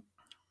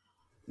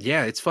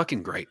yeah, it's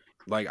fucking great.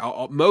 Like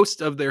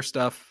most of their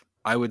stuff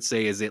I would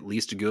say is at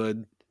least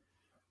good.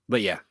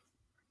 But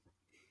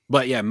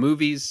yeah,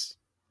 movies,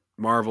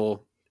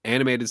 Marvel,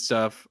 animated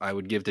stuff I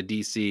would give to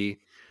DC.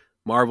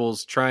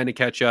 Marvel's trying to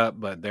catch up,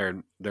 but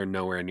they're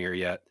nowhere near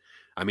yet.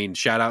 I mean,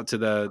 shout out to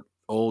the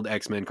old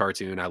X-Men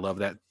cartoon. I love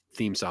that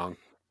theme song.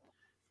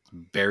 It's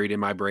buried in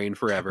my brain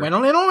forever. Also,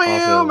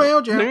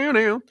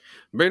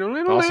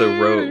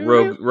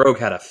 Rogue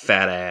had a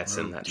fat ass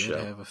in that did show.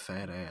 have a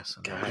fat ass.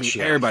 In God, that.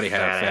 she Everybody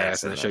had a fat fat ass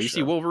ass in in that that show. You see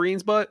show.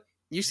 Wolverine's butt?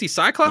 You see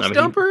Cyclops I mean,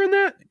 Dumper in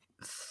that?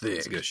 Thick.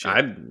 It's good shit.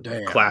 I'm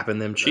Damn. clapping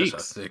them That's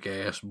cheeks. a thick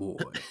ass boy.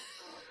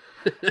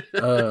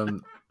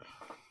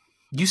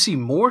 You see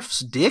Morph's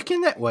dick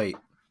in that? Wait,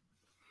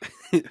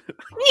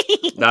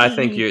 No, I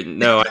think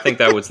I think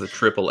that was the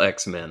triple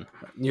X-Men.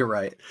 you're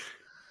right.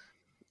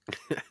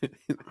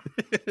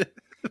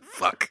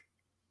 Fuck.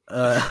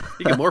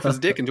 He can morph his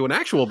dick into an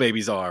actual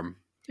baby's arm.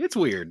 It's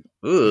weird.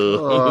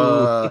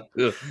 Ugh.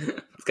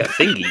 It's got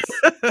thingies.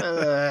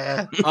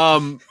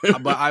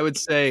 But I would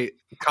say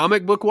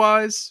comic book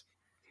wise,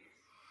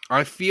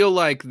 I feel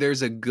like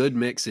there's a good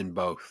mix in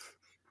both.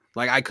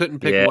 Like I couldn't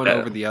pick one Yeah.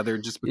 over the other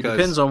just It because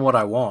depends on what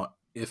I want.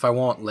 If I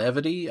want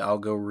levity, I'll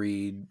go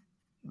read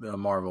a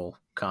Marvel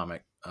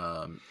comic.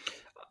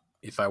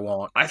 If I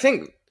want I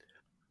think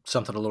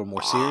something a little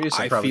more serious,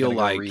 I'm I probably feel gonna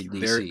like go read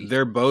DC.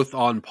 they're both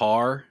on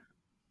par.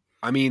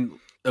 I mean,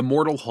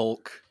 Immortal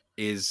Hulk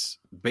is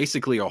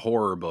basically a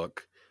horror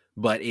book,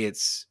 but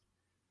it's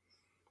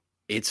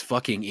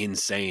fucking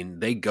insane.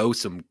 They go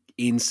some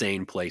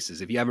insane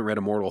places. If you haven't read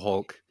Immortal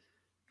Hulk,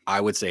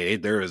 I would say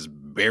there is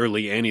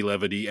barely any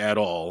levity at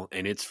all,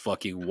 and it's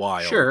fucking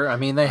wild. Sure, I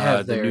mean they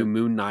have the new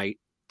Moon Knight,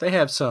 they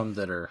have some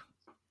that are,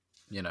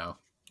 pretty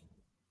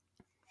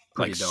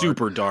like dark.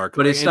 super dark.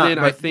 But it's and not. then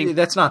But I think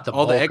that's not the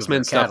all the bulk of X-Men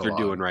their stuff they're catalog.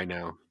 doing right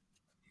now.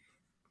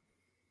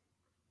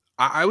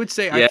 I would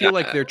say I Yeah. feel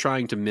like they're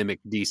trying to mimic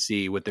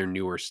DC with their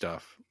newer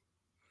stuff.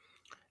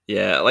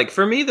 Yeah, like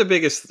for me, the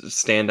biggest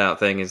standout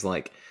thing is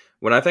like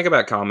when I think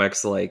about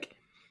comics, like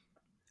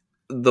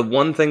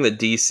one thing that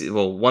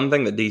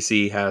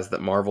DC has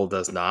that Marvel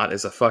does not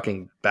is a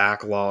fucking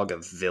backlog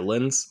of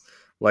villains.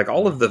 Like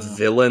all of the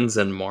villains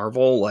in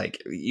Marvel,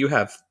 like you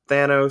have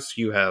Thanos,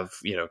 you have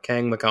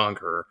Kang the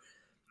Conqueror.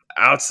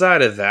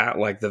 Outside of that,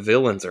 like the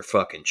villains are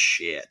fucking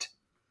shit.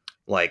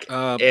 Like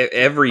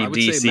every I would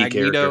say DC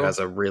Magneto. character has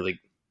a really,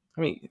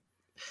 I mean.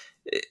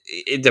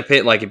 It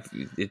depends. Like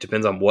it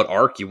depends on what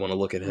arc you want to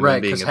look at him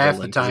Right, being because a half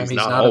villain. the 'cause time he's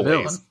not a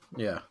villain.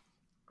 Yeah.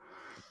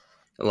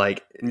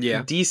 Like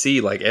Yeah.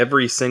 DC, like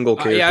every single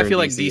character. yeah, I feel in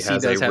like DC DC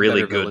has does a have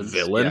really better good villains.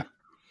 villain.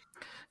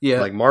 Yeah.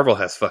 Like Marvel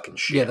has fucking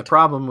shit. Yeah, the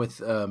problem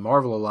with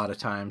Marvel a lot of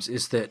times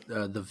is that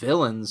the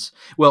villains,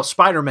 well,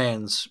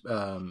 Spider-Man's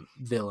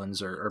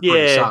villains are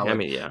pretty solid. I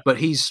mean, yeah. But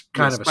he's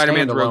kind of a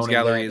Spider-Man's standalone Rogues in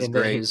Gallery that, is and that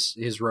great.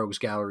 his Rogues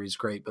Gallery is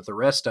great, but the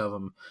rest of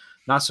them,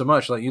 not so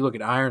much. Like you look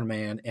at Iron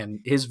Man, and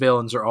his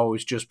villains are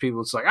always just people.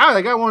 It's like,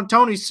 they got one of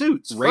Tony's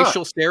suits. Fuck.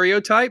 Racial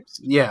stereotypes.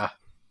 Yeah.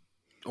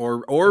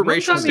 or One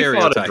racial time he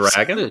fought a stereotypes.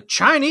 dragon. The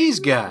Chinese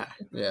guy.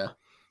 Yeah.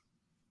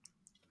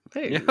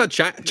 Hey, Yeah,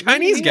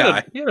 Chinese he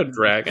had guy, he had a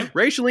dragon.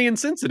 racially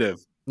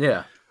insensitive.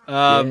 Yeah.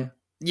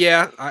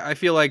 Yeah, I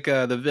feel like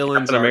the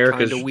villains Captain are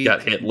America's kind of weak.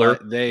 got Hitler,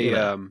 but they, you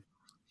know.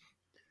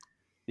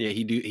 yeah,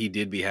 he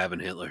did be having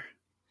Hitler.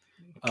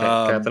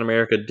 Captain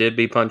America did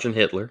be punching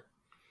Hitler.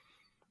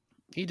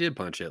 He did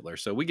punch Hitler,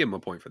 so we give him a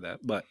point for that.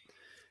 But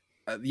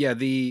yeah,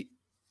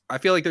 I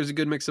feel like there's a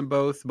good mix of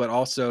both, but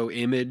also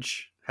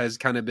Image has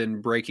kind of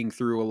been breaking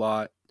through a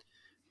lot,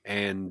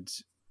 and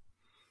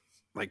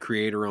like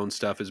creator-owned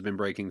stuff has been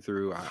breaking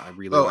through. I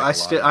really. Oh, like a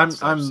lot of that I'm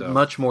stuff,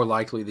 much more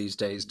likely these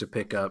days to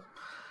pick up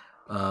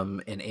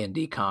an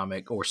indie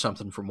comic or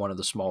something from one of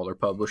the smaller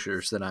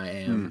publishers than I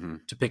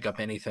am to pick up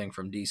anything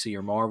from DC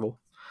or Marvel.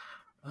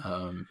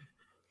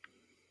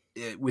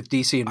 With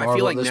DC and I Marvel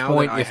feel like at this now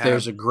point, that I if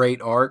there's a have- great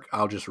arc,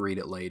 I'll just read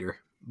it later.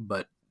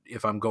 But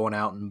if I'm going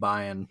out and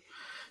buying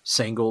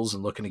singles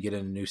and looking to get in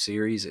a new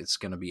series, it's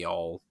going to be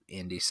all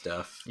indie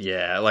stuff.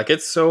 Yeah, like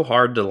it's so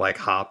hard to like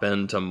hop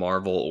into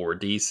Marvel or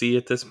DC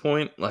at this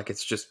point. Like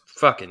it's just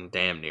fucking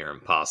damn near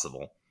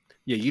impossible.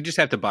 Yeah, you just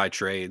have to buy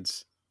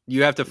trades.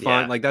 You have to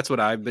find Yeah. like that's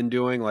what I've been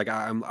doing. Like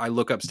I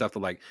look up stuff to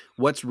like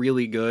what's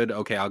really good.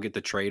 Okay, I'll get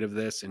the trade of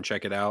this and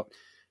check it out.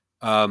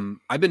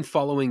 I've been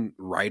following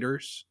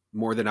writers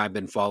more than I've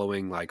been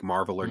following like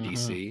Marvel or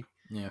DC.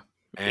 Yeah.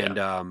 And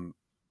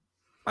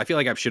I feel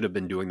like I should have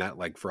been doing that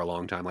like for a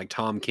long time. Like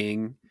Tom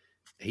King,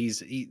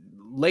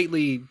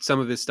 lately some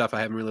of his stuff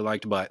I haven't really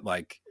liked, but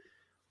like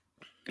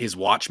his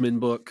Watchmen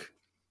book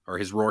or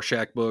his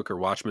Rorschach book or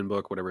Watchmen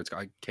book, whatever it's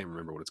called. I can't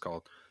remember what it's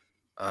called.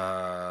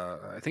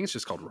 I think it's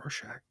just called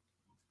Rorschach.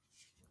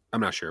 I'm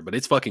not sure, but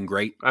it's fucking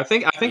great. I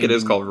think it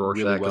is called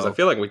Rorschach really because well. I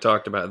feel like we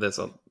talked about this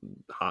a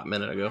hot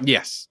minute ago.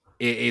 Yes,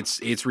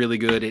 it's really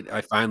good.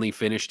 I finally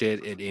finished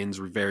it. It ends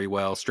very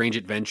well. Strange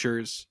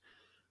Adventures,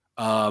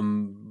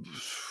 that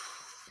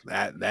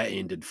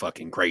ended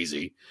fucking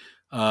crazy.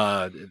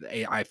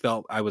 I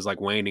felt I was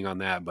like waning on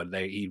that, but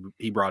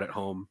he brought it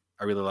home.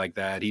 I really like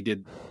that. He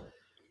did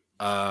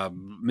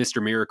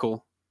Mr.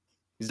 Miracle.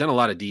 He's done a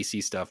lot of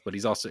DC stuff, but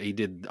he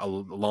did a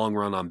long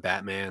run on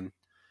Batman.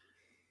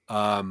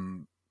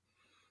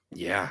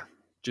 Yeah,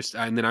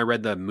 and then I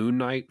read the Moon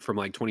Knight from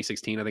like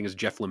 2016. I think it's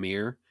Jeff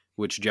Lemire,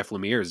 which Jeff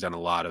Lemire has done a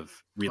lot of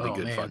really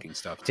good fucking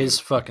stuff. His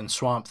fucking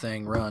Swamp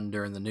Thing run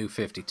during the New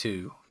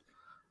 52.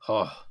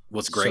 Oh,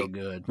 was great. So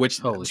good. Which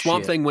Holy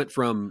Swamp shit. Thing went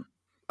from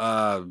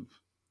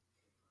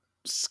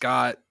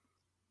Scott.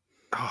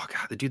 Oh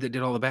god, the dude that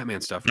did all the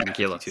Batman stuff. from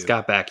Bakula. 52.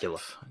 Scott Bakula.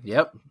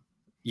 Yep.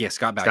 Yeah,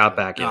 Scott Bakula. Scott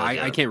Bakula, No,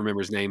 yeah. I can't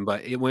remember his name,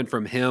 but it went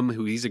from him,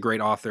 who he's a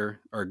great author,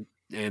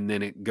 and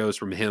then it goes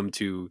from him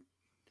to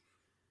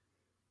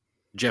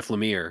Jeff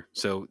Lemire.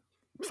 So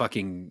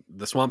fucking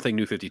the Swamp Thing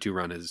New 52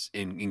 run is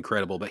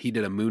incredible. But he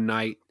did a Moon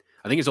Knight.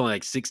 I think it's only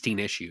like 16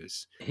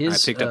 issues. And I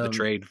picked up the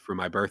trade for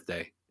my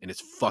birthday, and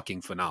it's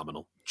fucking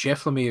phenomenal.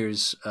 Jeff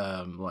Lemire's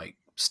like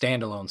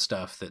standalone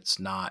stuff that's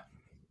not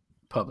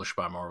published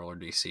by Marvel or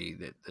DC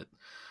that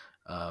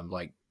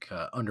like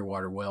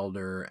Underwater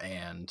Welder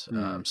and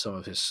some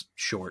of his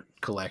short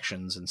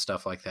collections and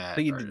stuff like that. I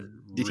think did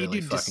he really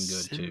do fucking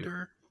good too.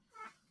 Descender?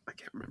 I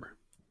can't remember.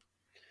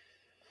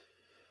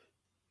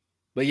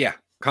 But yeah,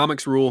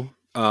 comics rule.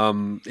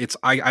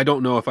 I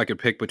don't know if I could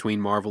pick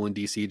between Marvel and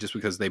DC just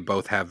because they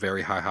both have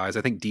very high highs.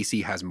 I think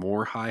DC has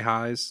more high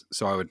highs,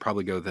 so I would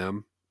probably go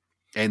them.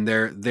 And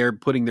they're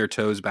putting their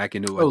toes back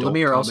into adult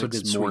Lemire comics also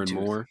did more Sweet and Tooth.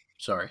 more.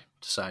 Sorry,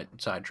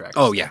 sidetrack.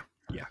 Oh yeah.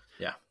 Yeah.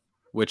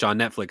 Which on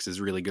Netflix is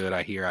really good.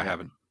 I hear. I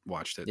haven't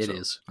watched it. It so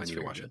is. I It's need to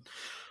very watch good. it.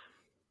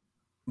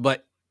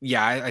 But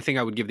yeah, I think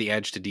I would give the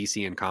edge to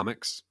DC and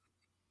comics.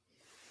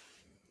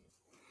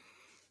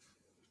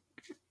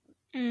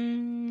 I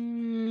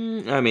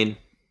mean,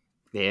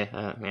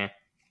 yeah.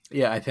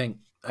 Yeah, I think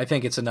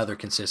it's another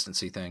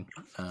consistency thing,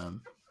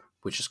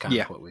 which is kind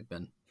Yeah. of what we've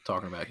been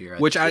talking about here.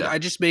 Which I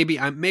just maybe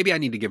I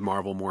need to give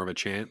Marvel more of a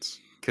chance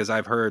because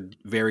I've heard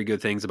very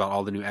good things about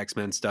all the new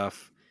X-Men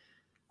stuff.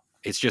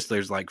 It's just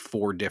there's like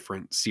 4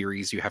 different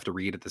series you have to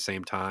read at the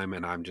same time,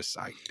 and I'm just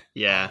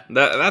Yeah,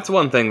 that's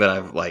one thing that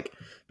I've like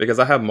because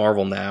I have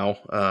Marvel Now,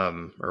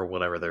 or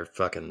whatever their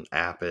fucking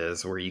app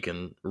is, where you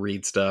can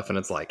read stuff, and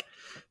it's like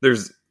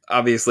there's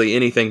obviously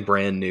anything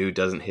brand new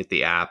doesn't hit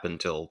the app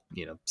until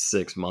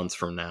 6 months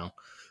from now.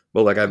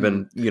 But like I've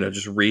been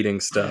just reading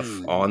stuff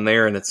on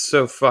there, and it's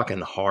so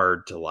fucking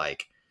hard to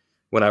like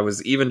when I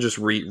was even just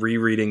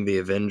rereading the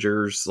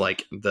Avengers,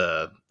 like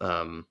the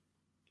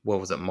what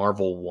was it,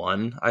 Marvel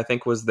 1, I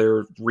think was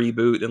their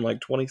reboot in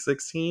like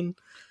 2016.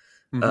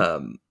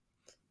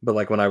 But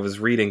like when I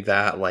was reading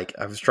that, like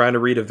I was trying to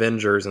read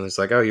Avengers, and it's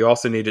like, oh, you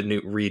also need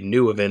to read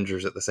New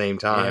Avengers at the same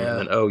time, and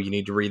then oh, you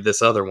need to read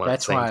this other one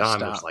That's at the why same I time.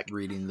 stopped It's like,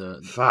 reading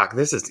the. fuck,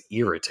 this is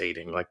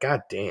irritating. Like,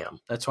 goddamn,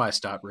 That's why I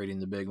stopped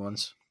reading the big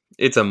ones.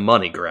 it's a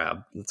money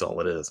grab. That's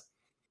all it is.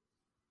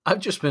 I've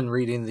just been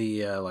reading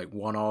the like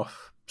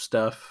one-off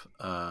stuff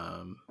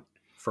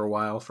for a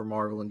while for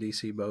Marvel and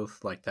DC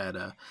both, like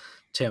that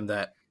Tim,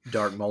 that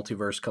Dark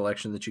Multiverse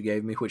collection that you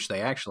gave me, which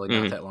they actually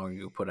not that long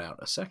ago put out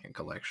a second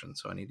collection,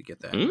 so I need to get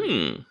that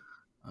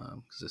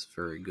because it's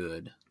very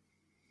good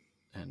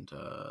and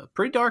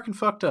pretty dark and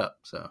fucked up.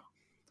 So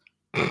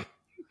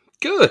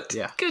Good.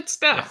 Yeah. Good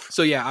stuff.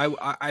 So yeah,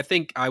 I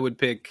think I would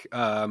pick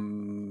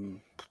DC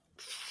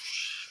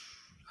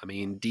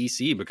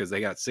because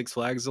they got Six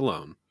Flags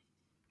alone.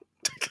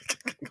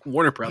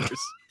 Warner Brothers.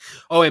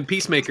 Oh, and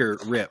Peacemaker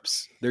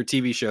rips. Their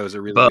TV shows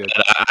are really good.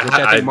 Which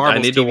I think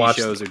Marvel's need to TV watch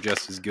shows are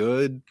just as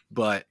good,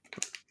 but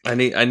I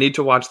need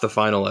to watch the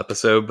final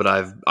episode, but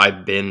I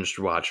binged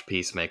watched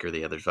Peacemaker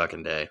the other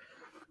fucking day.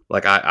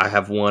 Like I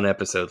have one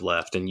episode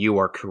left, and you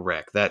are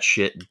correct. That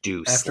shit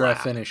do after slap. I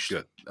finish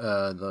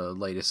the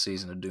latest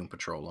season of Doom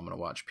Patrol, I'm going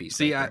to watch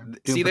Peacemaker.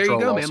 See, there you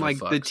go, man. Like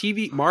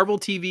the Marvel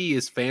TV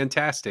is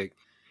fantastic,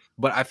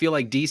 but I feel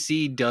like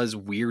DC does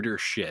weirder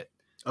shit.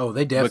 Oh,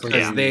 they definitely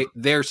because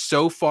they're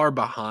so far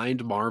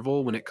behind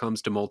Marvel when it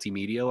comes to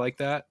multimedia like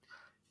that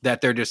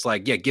they're just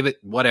like, yeah, give it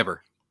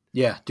whatever.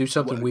 Yeah, do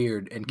something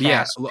weird and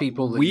cast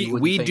people that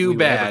we do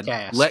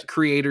bad. Let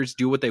creators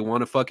do what they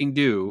want to fucking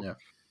do,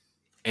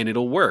 and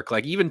it'll work.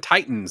 Like even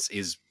Titans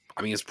is,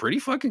 it's pretty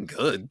fucking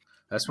good.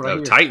 That's what I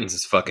hear. Titans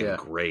is fucking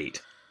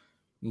great.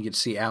 You get to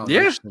see Alan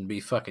Richardson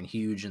be fucking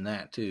huge in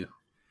that too.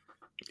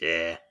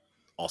 Yeah.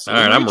 Also, all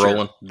right, I'm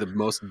rolling. The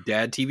most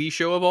dad TV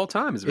show of all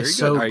time is very good.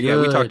 So good. Yeah,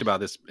 we talked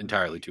about this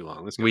entirely too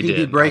long. We did.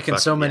 He'd be breaking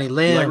so many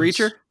limbs. You like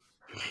Reacher?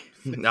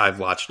 I've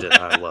watched it.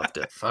 I loved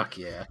it. Fuck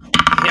yeah.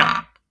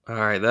 Yeah. All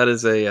right, that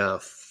is a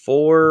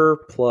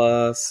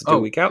 4+. Do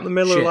we count the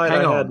Miller Lite?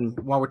 Hang on.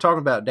 While we're talking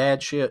about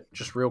dad shit,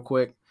 just real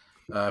quick.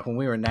 When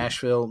we were in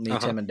Nashville, me,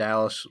 Tim, and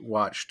Dallas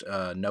watched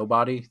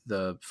Nobody,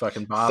 the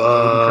fucking Bob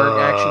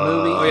Odenkirk action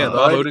movie. Oh yeah,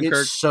 Bob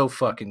Odenkirk. It's so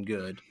fucking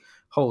good.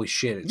 Holy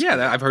shit! It's good. good.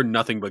 I've heard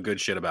nothing but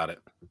good shit about it.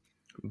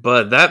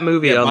 But that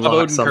movie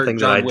unlocked something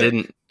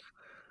that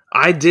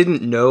I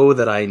didn't know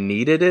that I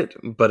needed it,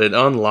 but it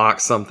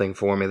unlocked something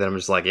for me that I'm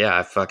just like, yeah,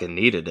 I fucking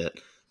needed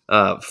it.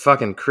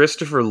 Fucking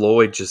Christopher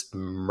Lloyd just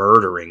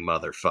murdering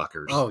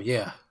motherfuckers. Oh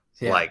yeah.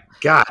 Yeah. Like,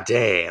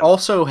 goddamn.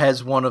 Also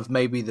has one of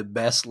maybe the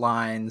best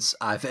lines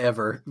I've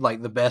ever,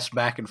 like the best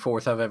back and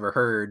forth I've ever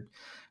heard.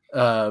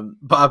 Bob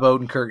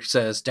Odenkirk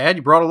says, "Dad,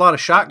 you brought a lot of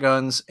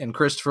shotguns," and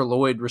Christopher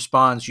Lloyd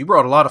responds, "You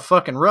brought a lot of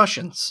fucking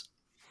Russians."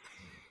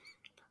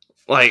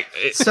 Like,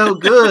 so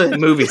good. The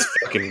movie's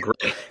fucking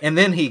great. And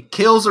then he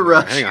kills a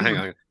Russian. Hang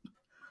on.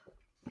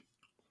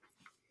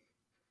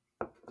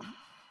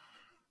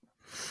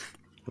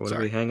 What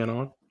are we hanging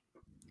on?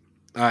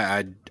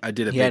 I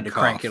did a He big had to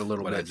cough, crank it a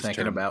little but bit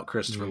thinking about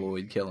Christopher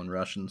Lloyd killing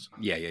Russians.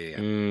 Yeah.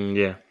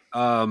 Yeah.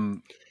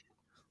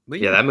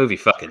 Yeah, that movie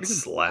fucking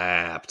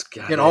slapped.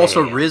 God and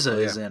also RZA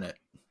is in it.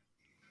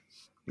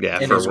 Yeah,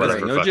 and for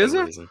whatever fucking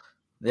reason.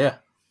 Yeah.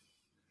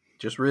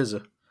 Just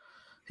RZA.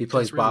 He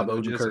plays RZA, Bob no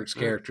Odenkirk's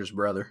character's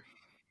brother.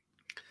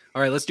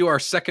 All right, let's do our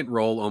second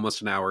roll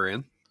almost an hour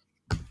in.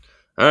 All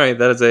right,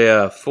 that is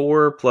a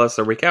 4+.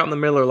 Are we counting the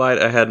Miller Lite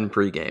ahead in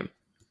pregame?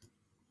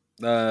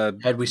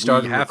 Had we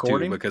started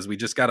recording? Because we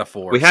just got a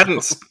 4.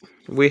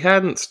 We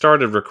hadn't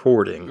started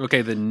recording.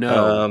 Okay, then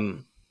no.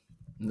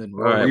 Then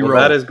all right, well,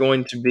 that is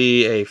going to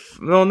be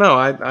no.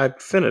 I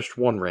finished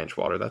one Ranch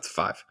Water. That's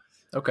 5.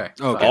 Okay.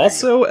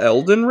 Also,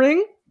 Elden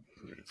Ring.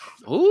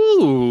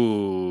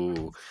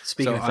 Ooh.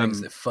 Speaking of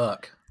things that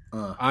fuck.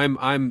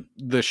 I'm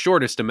the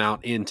shortest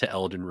amount into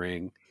Elden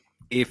Ring.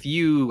 If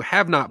you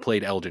have not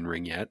played Elden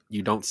Ring yet,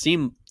 you don't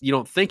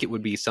think it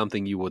would be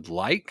something you would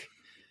like.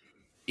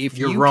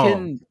 You're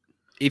wrong.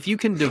 If you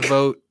can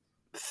devote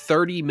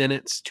 30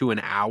 minutes to an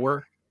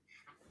hour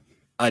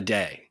a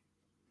day,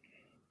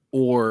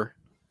 or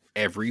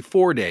every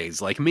 4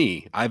 days, like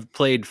me, I've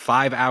played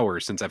 5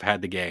 hours since I've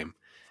had the game.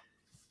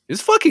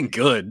 It's fucking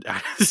good.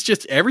 It's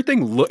just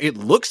everything. It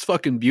looks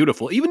fucking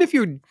beautiful. Even if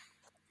you're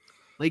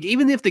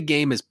even if the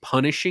game is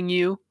punishing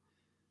you.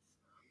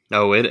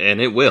 Oh, it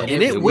will.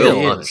 And it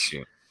will punish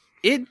you.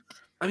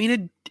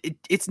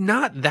 It's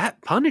not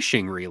that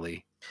punishing,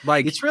 really.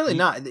 Like, it's really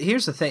not.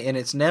 Here's the thing, and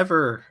it's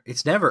never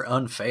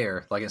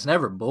unfair. Like, it's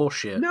never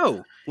bullshit.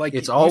 No, like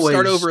it's always you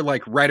start over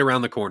like right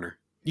around the corner.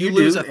 You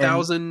lose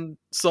 1,000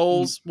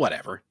 souls,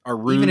 whatever. Or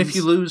runes. Even if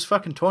you lose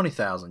fucking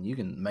 20,000, you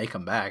can make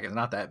them back. It's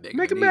not that big.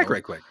 Make them back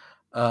right quick.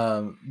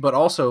 But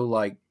also,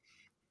 like,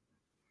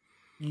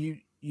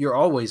 you're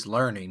always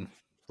learning.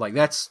 Like,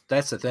 that's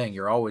the thing.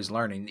 You're always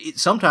learning.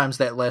 Sometimes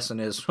that lesson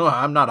is,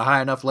 I'm not a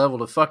high enough level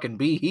to fucking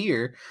be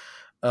here.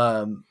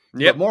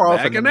 But more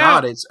often than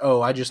not, it's,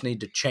 I just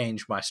need to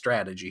change my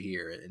strategy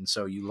here. And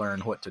so you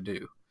learn what to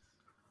do.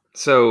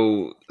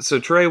 So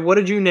Trey, what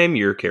did you name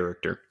your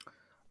character?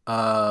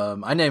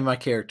 I named my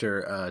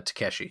character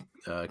Takeshi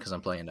because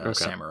I'm playing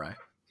samurai.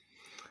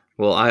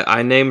 Well,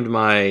 I named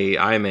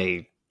I'm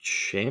a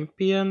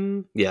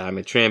champion. Yeah, I'm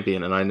a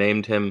champion, and I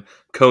named him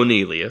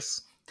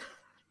Cornelius.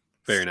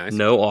 Very nice.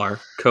 No R.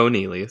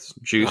 Cornelius.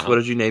 Juice, what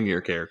did you name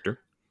your character?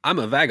 I'm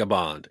a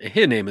vagabond.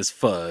 His name is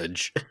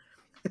Fudge.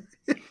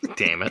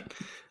 Damn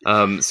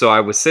it. So I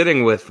was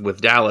sitting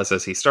with Dallas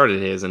as he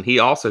started his, and he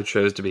also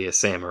chose to be a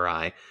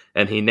samurai,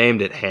 and he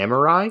named it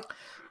Hamurai.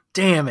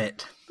 Damn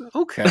it.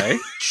 Okay.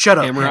 Shut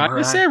up, Samurai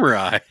is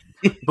samurai.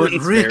 But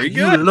It's Rick, very you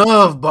good.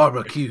 love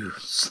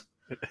barbecues.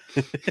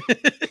 Yeah,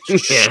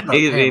 Shut up,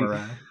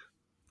 Samurai.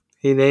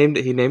 he named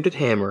it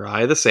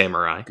Hamurai the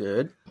Samurai.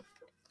 Good.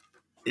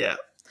 Yeah.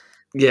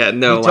 Yeah,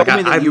 no, He like told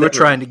me that I've you were never-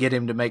 trying to get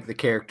him to make the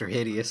character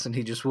hideous, and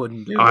he just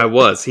wouldn't do I it.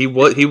 was. He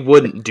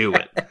wouldn't do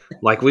it.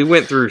 Like we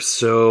went through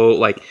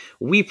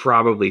we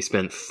probably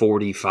spent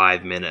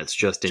 45 minutes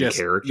just in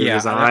character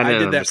design, I did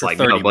and I'm that just for like,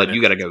 30 no, but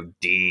you minutes. got to go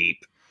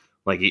deep.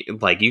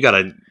 You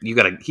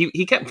gotta.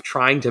 He kept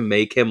trying to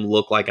make him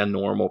look like a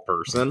normal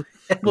person.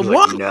 Well, I'm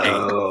like, why?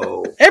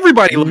 no.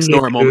 Everybody looks No.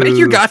 normal. Make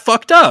your guy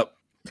fucked up.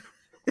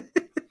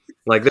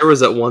 Like there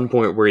was at one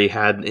point where he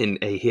had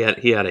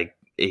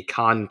a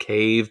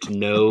concaved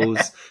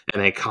nose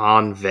and a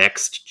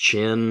convexed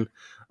chin.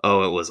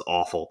 Oh, it was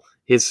awful.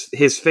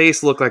 His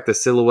face looked like the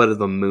silhouette of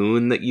the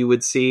moon that you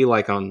would see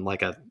like on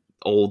like a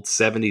old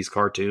 70s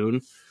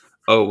cartoon.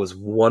 Oh, it was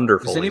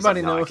wonderful. Does He's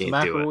anybody like, know "No, I if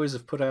can't do it." McElroys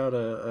have put out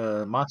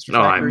a Monster No,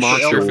 Factory? I'm for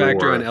Monster Elden Ring?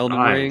 Factory on Elden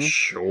I'm Ring?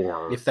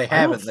 sure. If they I don't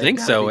haven't, they've think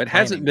gotta so. be It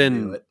hasn't planning to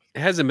been. do it. It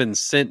hasn't been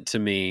sent to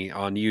me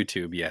on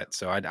YouTube yet,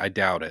 so I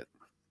doubt it.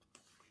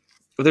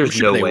 There's I'm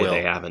sure no they way will.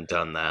 they haven't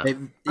done that. If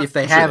they I'm sure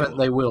they haven't, will.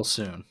 they will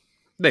soon.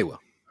 They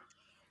will.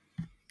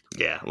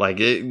 Yeah, like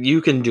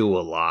you can do a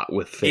lot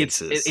with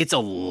faces. It's a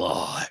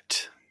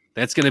lot.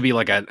 That's going to be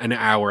like an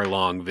hour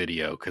long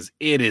video because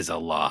it is a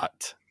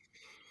lot.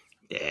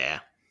 Yeah,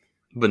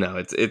 but no,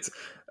 it's.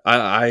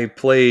 I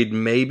played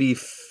maybe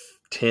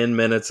 10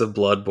 minutes of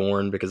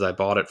Bloodborne because I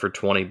bought it for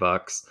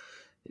 $20.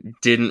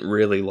 Didn't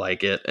really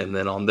like it, and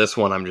then on this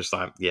one, I'm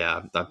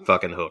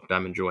fucking hooked.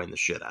 I'm enjoying the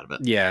shit out of it.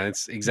 Yeah,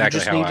 it's exactly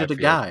you just how I needed a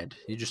feel. guide.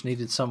 You just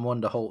needed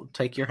someone to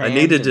take your hand. I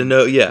needed to and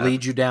know. Yeah,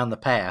 lead you down the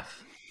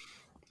path.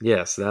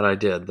 yes, that I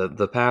did.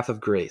 The path of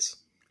grace.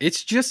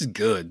 It's just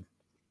good.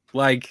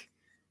 Like,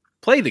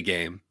 play the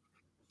game.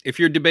 If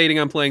you're debating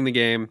on playing the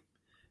game,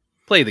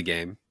 play the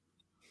game.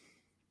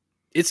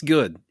 It's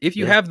good. If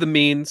you Yeah. have the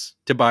means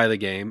to buy the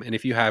game, and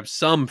if you have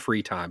some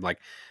free time, like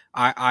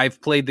I've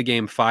played the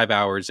game 5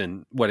 hours,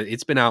 and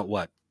it's been out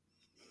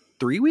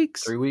 3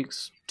 weeks? 3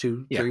 weeks,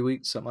 3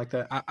 weeks, something like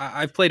that.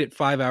 I've played it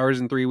 5 hours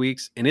in 3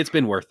 weeks, and it's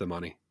been worth the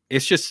money.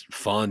 It's just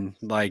fun.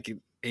 Like,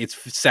 it's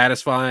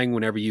satisfying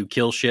whenever you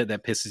kill shit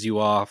that pisses you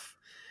off.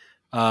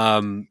 You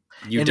And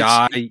it's-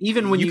 die.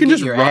 even when you can get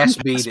just your run ass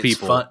past beat, it's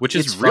people, fun- which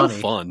is it's real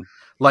funny. fun.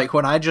 Like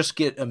when I just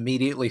get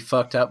immediately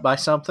fucked up by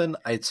something,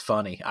 it's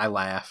funny. I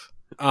laugh.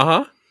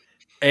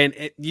 And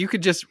you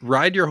could just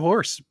ride your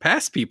horse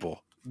past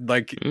people.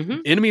 Like, Mm-hmm.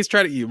 enemies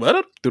try to And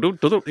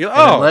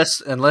oh,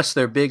 unless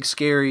they're big,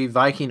 scary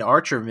Viking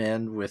archer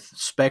men with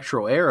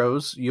spectral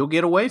arrows, you'll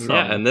get away from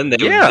Yeah, them. and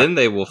then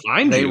they will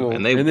find They you, will-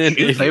 and they and will then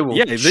shoot if- They will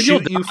Yeah, then you'll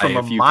shoot you die from a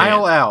if you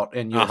mile can. out,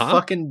 and you'll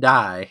fucking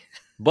die.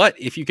 but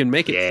if you can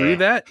make it Yeah. through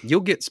that, you'll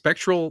get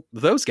spectral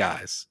those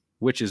guys,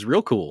 which is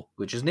real cool.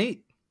 Which is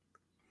neat.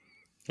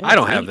 Yeah, I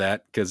don't neat. have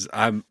that because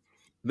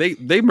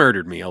they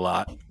murdered me a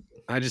lot.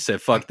 I just said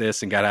fuck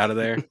this and got out of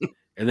there.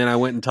 And then I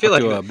went and talked feel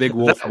like to a big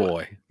wolf that-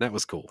 boy. That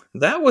was cool.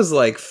 That was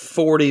like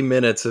 40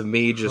 minutes of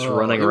me just Oh,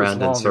 running it was around in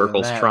longer than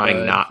circles that, trying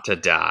bud. not to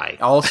die.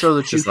 Also,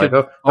 that you Just could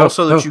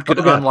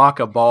like, God. unlock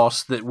a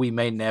boss that we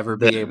may never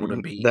be able to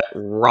beat. That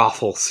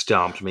Rothel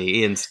stomped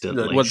me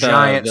instantly. The What, the-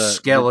 giant the-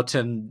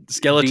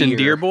 skeleton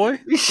Deer boy.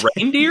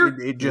 Reindeer?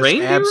 It just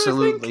Reindeer, I think?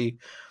 absolutely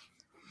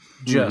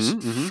just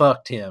Mhm.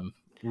 fucked him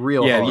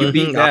real Yeah, hard. you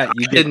beat Mhm. that,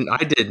 you get-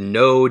 I did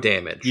no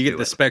damage. You to get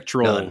the it.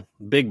 spectral None.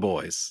 big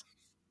boys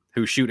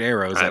who shoot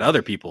arrows I- at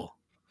other people.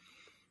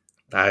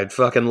 I'd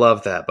fucking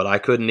love that, but I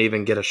couldn't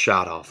even get a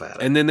shot off at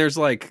it. And then there's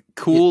like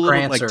cool Get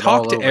little, like, Prancer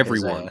talk all to over his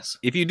everyone. ass.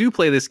 If you do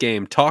play this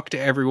game, talk to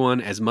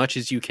everyone as much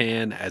as you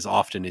can, as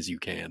often as you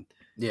can.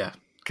 Yeah,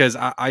 Because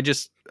I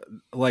just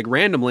like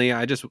randomly,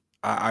 I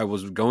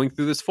was going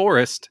through this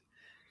forest,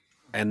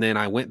 and then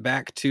I went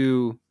back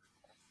to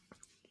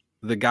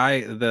the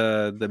guy,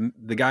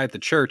 the guy at the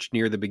church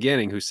near the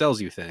beginning who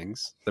sells you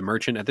things, the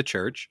merchant at the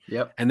church,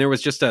 yep. and there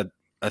was just a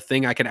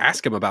thing I could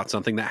ask him about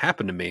something that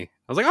happened to me.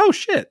 I was like, oh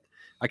shit.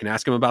 I can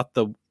ask him about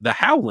the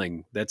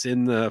howling that's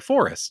in the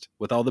forest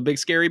with all the big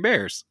scary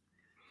bears.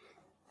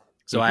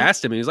 So I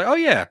asked him, and he was like, oh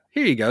yeah,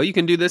 here you go. You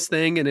can do this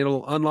thing and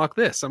it'll unlock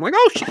this. I'm like,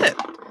 oh shit.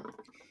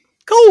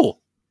 Cool.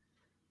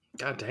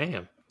 God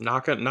damn.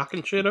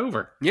 Knocking shit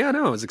over. Yeah,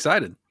 no, I was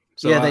excited.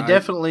 So yeah, they I-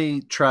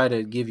 definitely try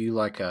to give you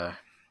like a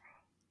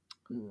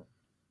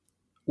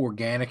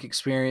organic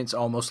experience,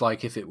 almost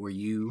like if it were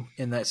you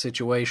in that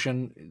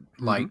situation.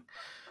 Like,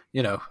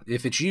 you know,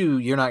 if it's you,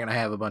 you're not going to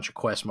have a bunch of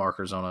quest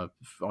markers on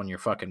your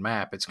fucking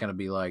map. It's going to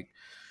be like,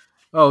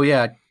 oh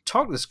yeah,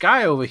 talk to this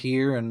guy over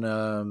here,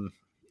 and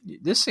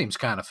this seems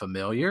kind of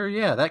familiar.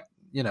 Yeah, that,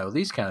 you know,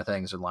 these kind of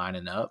things are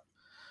lining up.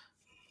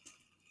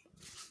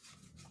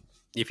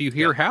 If you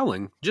hear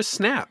howling, just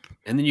snap,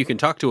 and then you can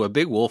talk to a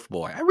big wolf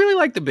boy. I really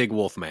like the big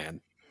wolf man.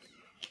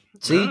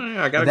 See,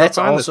 I gotta that's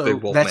go find also this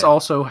big wolf that's man.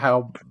 also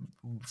how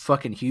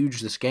fucking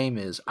huge this game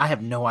is. I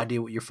have no idea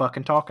what you're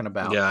fucking talking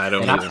about. Yeah, I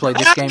don't And either. I've played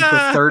this game for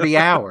 30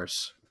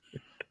 hours.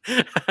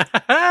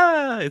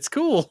 It's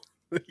cool.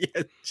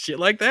 Yeah, shit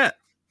like that.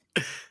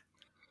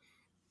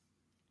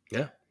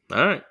 Yeah.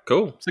 All right.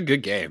 Cool. It's a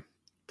good game.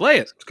 Play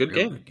it. It's a good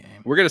Real game. good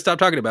game. We're gonna stop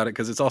talking about it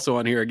because it's also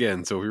on here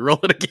again. So if we roll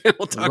it again,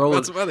 we'll talk Roll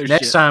about it. some other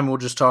Next shit. time we'll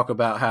just talk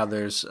about how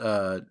there's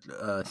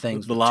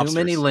things The with too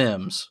many lobsters.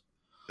 limbs.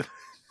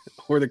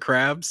 Or the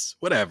crabs,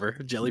 whatever,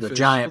 jellyfish. The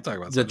giant, We'll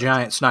talk about the some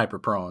giant sniper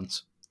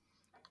prawns.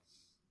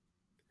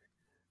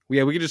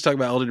 Yeah, we can just talk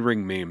about Elden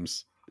Ring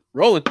memes.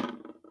 Rolling.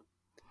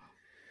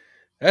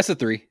 That's a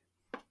 3.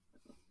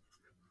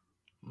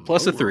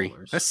 Plus a Low 3.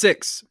 rollers. That's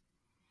 6.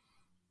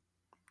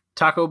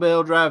 Taco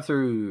Bell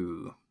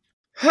drive-through.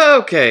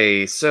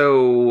 Okay,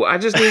 so I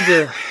just need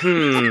to.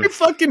 Every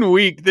fucking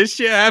week, this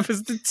shit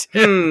happens to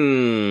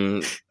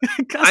Tim.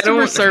 Customer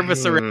don't-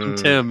 service around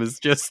Tim is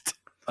just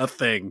a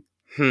thing.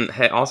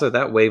 Hey, also,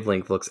 that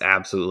wavelength looks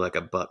absolutely like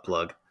a butt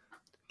plug.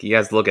 Can you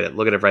guys look at it?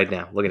 Look at it right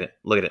now. Look at it.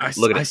 Look at it.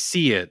 Look at I it.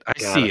 see it. I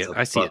God, see it's it. a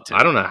I see butt- it, Tim.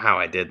 I don't know how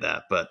I did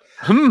that, but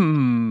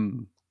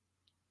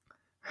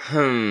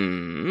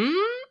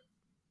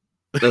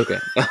okay.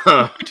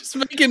 We're just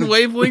making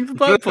wavelength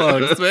butt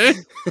plugs, man.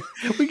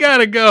 We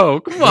gotta go.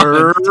 Come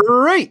on.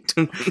 Great.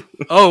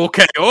 Oh,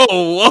 okay.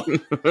 Oh,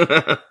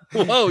 whoa.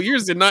 Whoa,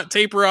 yours did not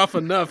taper off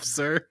enough,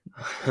 sir.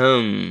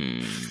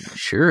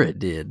 Sure it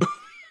did.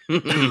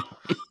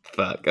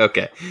 Fuck.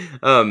 Okay.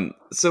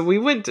 So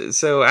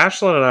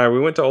Ashlyn and I, we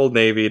went to Old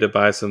Navy to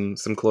buy some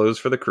clothes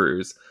for the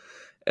cruise.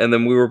 And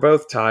then we were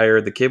both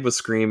tired. The kid was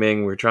screaming.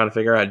 We were trying to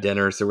figure out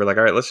dinner. So we're like,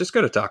 all right, let's just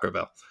go to Taco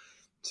Bell.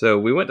 So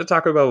we went to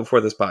Taco Bell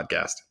before this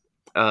podcast.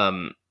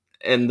 And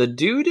the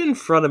dude in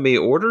front of me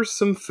orders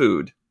some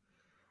food.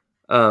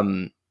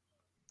 And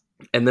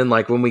then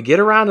like when we get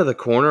around to the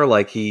corner,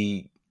 like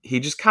he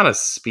just kind of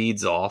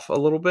speeds off a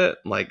little bit.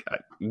 Like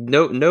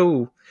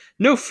no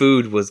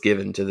food was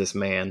given to this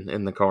man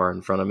in the car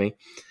in front of me.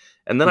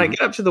 And then I get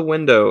up to the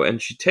window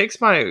and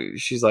she's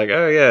like,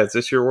 oh yeah, is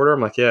this your order?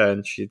 I'm like, yeah.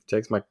 And she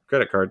takes my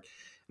credit card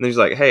and then she's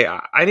like, hey,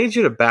 I need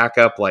you to back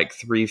up like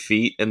 3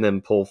 feet and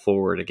then pull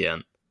forward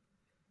again.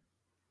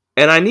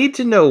 And I need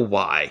to know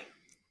why.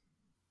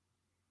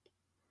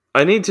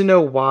 I need to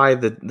know why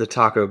the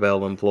Taco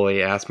Bell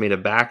employee asked me to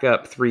back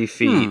up 3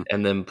 feet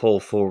and then pull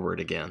forward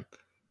again.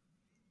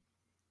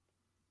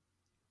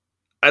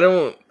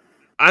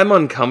 I'm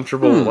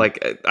uncomfortable.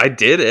 Like, I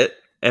did it,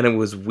 and it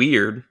was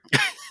weird.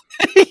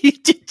 You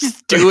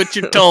just do what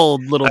you're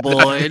told, little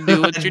boy.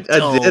 Do what you're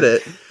told. I did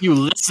it. You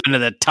listen to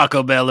the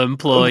Taco Bell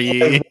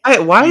employee.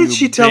 Why did You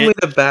she tell me bitch.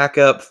 to back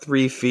up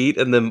 3 feet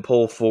and then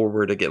pull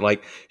forward again?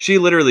 Like, she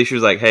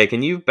was like, hey,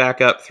 can you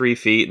back up 3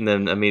 feet and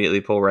then immediately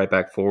pull right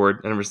back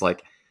forward? And I'm just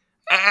like,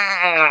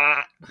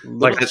 ah.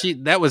 Like,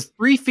 That was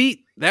 3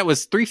 feet. That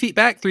was 3 feet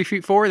back, 3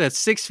 feet forward. That's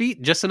 6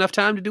 feet. Just enough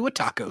time to do a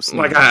taco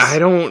slice. like I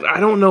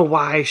don't know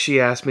why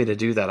she asked me to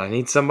do that. I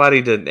need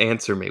somebody to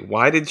answer me.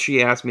 Why did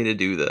she ask me to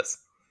do this?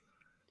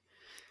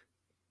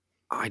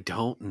 I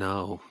don't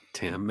know,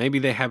 Tim. Maybe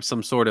they have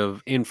some sort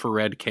of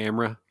infrared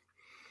camera.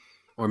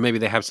 Or maybe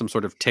they have some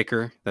sort of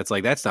ticker that's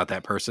like, that's not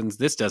that person's.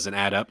 This doesn't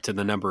add up to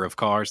the number of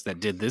cars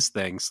that did this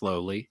thing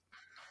slowly.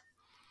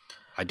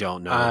 I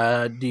don't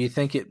know. Do you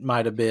think it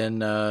might have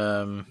been?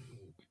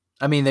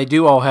 I mean, they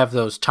do all have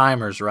those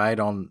timers, right,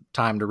 on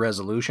time to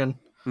resolution.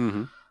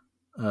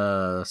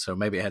 Mm-hmm. So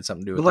maybe it had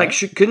something to do with But like,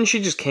 that. couldn't she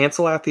just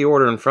cancel out the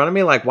order in front of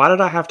me? Like, why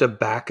did I have to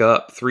back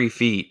up 3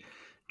 feet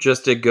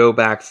just to go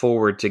back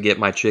forward to get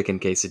my chicken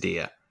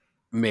quesadilla?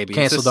 Maybe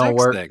Cancel it's a don't sex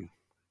work. thing.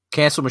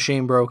 Cancel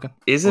machine broken.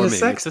 Is it Or a maybe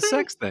sex it's a thing?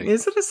 sex thing.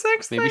 Is it a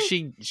sex Maybe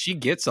thing? she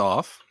gets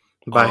off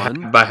by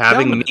having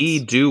dominance. me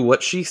do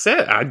what she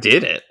said. I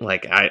did it.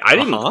 Like I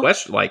didn't Uh-huh.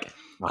 question. Like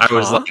I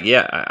was like,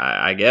 yeah,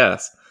 I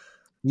guess.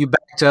 You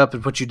backed up,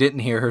 and what you didn't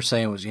hear her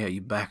saying was, "Yeah,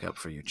 you back up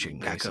for your chicken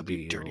Back up, you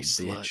quesadilla, dirty little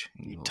slut. bitch,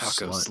 You little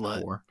taco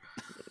slut." whore.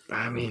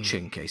 I mean,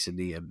 Chicken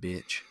quesadilla,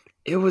 bitch."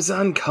 it was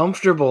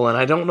uncomfortable, and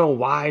I don't know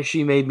why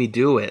she made me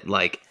do it.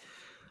 Like,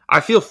 I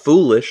feel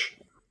foolish.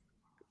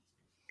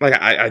 Like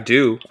I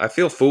do. I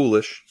feel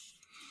foolish.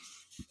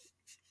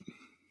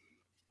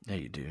 Yeah,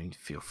 you do. You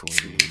feel fool.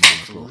 You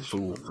little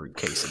fool for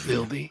quesadilla.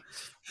 Filthy.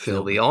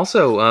 Filthy.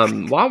 Also,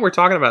 while we're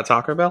talking about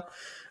Taco Bell,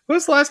 when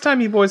was the last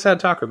time you boys had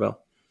Taco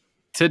Bell?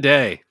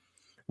 Today.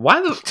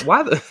 Why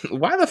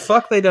the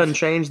fuck they done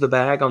changed the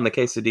bag on the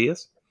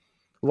quesadillas?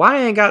 Why I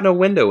ain't got no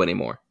window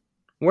anymore?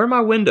 Where'd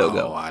my window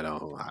go? I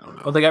don't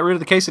know. Oh, they got rid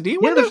of the quesadilla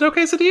Yeah, window? there's no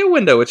quesadilla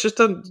window. It's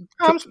just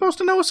I'm supposed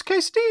to know it's a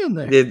quesadilla in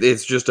there.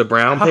 it's just a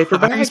brown paper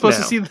bag How are you supposed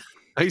now. to see? How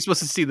are you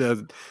supposed to see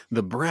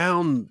the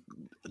brown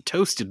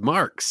toasted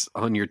marks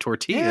on your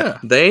tortilla? Yeah.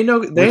 They ain't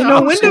no I window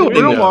wanna see the grill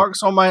anymore.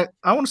 marks on my.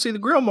 I want to see the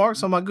grill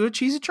marks on my good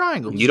cheesy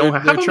triangles. You don't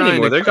have They're them trying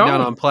anymore. to They're cut down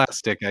gone. on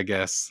plastic, I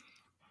guess.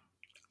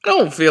 I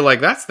don't feel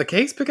like that's the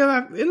case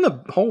because in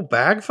the whole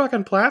bag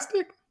fucking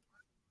plastic.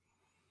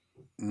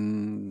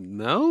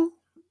 No,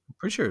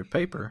 Pretty sure it's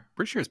paper.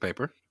 pretty sure it's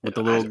paper with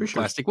the I'm little pretty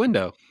sure plastic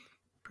window.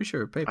 Pretty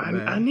sure it's paper I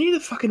bag. need a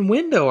fucking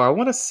window. I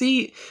want to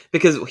see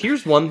because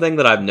here's one thing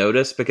that I've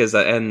noticed because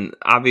and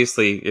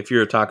obviously if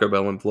you're a Taco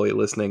Bell employee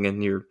listening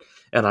and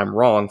I'm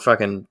wrong,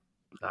 fucking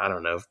I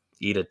don't know,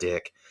 eat a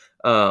dick.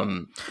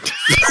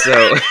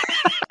 So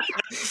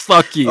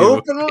Fuck you.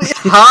 Openly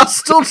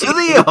hostile to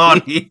the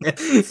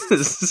audience.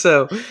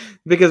 so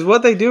because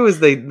what they do is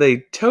they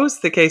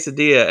toast the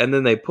quesadilla and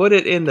then they put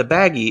it in the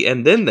baggie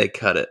and then they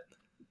cut it.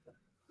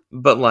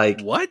 But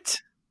like, What?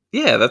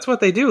 yeah, that's what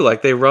they do.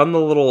 Like they run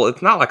the little.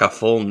 It's not like a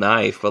full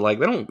knife, but like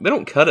they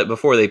don't cut it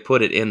before they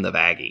put it in the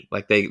baggie.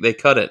 Like they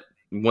cut it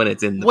when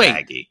it's in the Wait.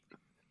 baggie.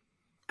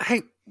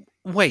 Hey,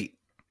 wait.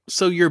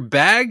 So your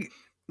bag?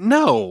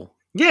 No.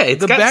 Yeah,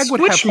 it's The got bag would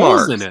have squish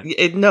holes marks. in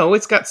it. No,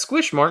 it's got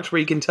squish marks where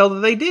you can tell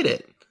that they did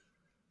it.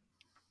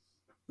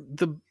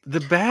 The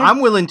bag. I'm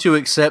willing to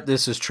accept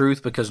this as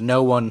truth because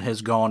no one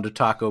has gone to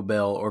Taco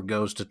Bell or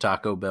goes to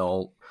Taco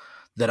Bell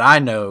that I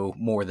know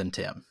more than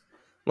Tim.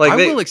 Like I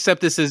they, will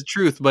accept this as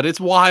truth, but it's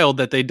wild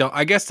that they don't.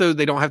 I guess though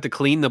they don't have to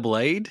clean the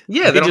blade.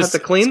 yeah, they don't have just to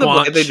clean the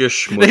blade. They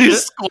just smush They it.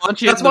 just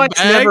squanch it. That's in the why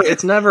bag.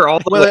 it's never all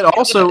the Well, way.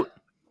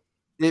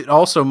 it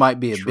also might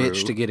be a True.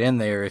 bitch to get in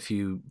there if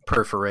you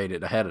perforate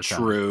it ahead of time.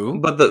 True.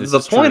 But This the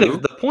is point true.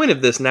 of the point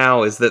of this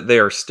now is that they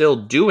are still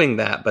doing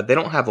that, but they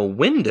don't have a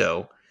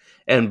window.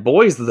 And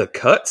boys, the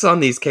cuts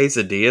on these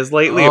quesadillas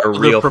lately Oh, are the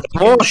real fucking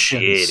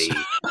proportions.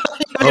 shitty.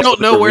 I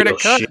don't know they're where to real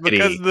cut shitty.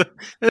 because the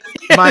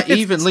My it's-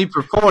 evenly it's a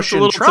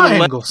proportioned little to the left,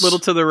 triangles. little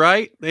to the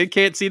right. They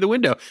can't see the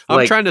window. I'm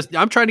Like- trying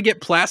to get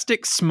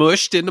plastic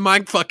smushed into my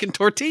fucking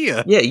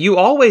tortilla. Yeah, you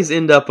always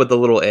end up with the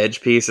little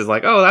edge pieces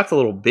like, oh, that's a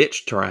little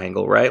bitch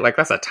triangle, right? Like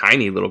that's a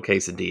tiny little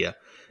quesadilla.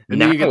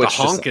 And then you Now get the it's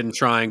just- honking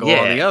triangle on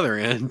Yeah. the other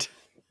end.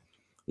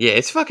 Yeah,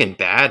 it's fucking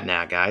bad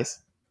now, guys.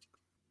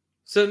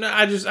 So no,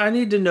 I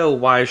need to know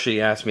why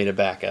she asked me to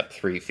back up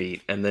 3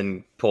 feet and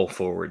then pull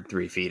forward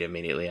 3 feet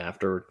immediately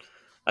afterward.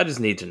 I just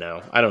need to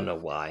know. I don't know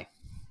why.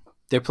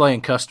 They're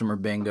playing customer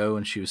bingo,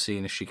 and she was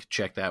seeing if she could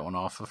check that one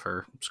off of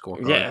her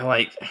scorecard. Yeah,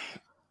 like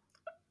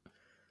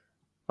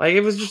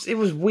it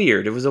was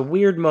weird. It was a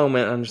weird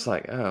moment. I'm just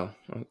like, oh,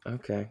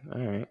 okay,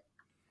 all right.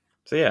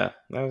 So yeah,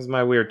 that was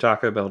my weird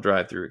Taco Bell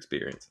drive-through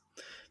experience.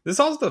 This is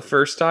also the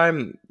first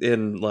time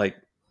in like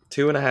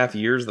 2.5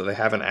 years that they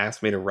haven't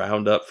asked me to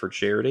round up for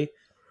charity,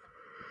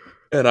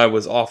 and I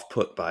was off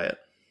put by it.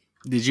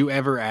 Did you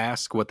ever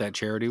ask what that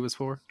charity was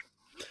for?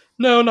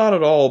 No, not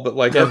at all. But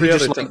like No, every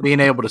just other like time. being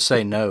able to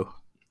say no.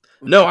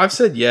 No, I've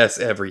said yes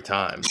every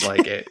time,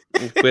 like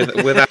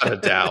without a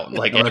doubt.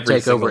 Like I'm gonna every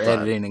take over single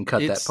time. editing and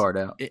cut It's- that part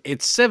out.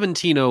 It's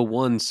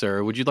 1701,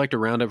 sir. Would you like to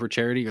round up for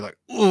charity? You're like,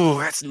 ooh,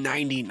 that's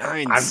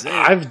 99 cents.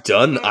 I've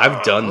done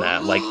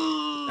that. Like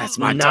That's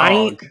my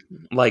nine- dog.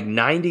 like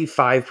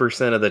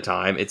 95% of the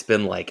time, it's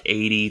been like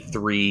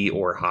 83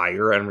 or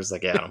higher, and I'm just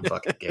like, yeah, I don't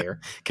fucking care.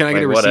 Can I get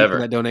like, a receipt whatever. for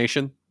that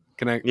donation?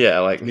 Can I? Yeah,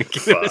 like Can you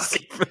give me a fuck.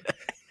 receipt for that?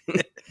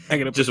 I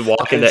gotta Just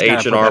walk into just gotta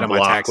put H&R that on my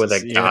Block with a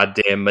taxes, yeah.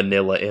 goddamn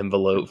manila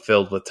envelope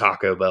filled with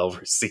Taco Bell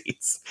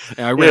receipts.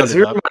 I Yes, rounded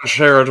here's up. my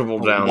charitable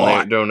A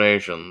lot.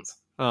 donations.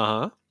 Uh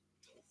huh.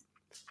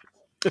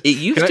 It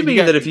used to be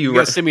that if you,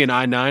 guys send me an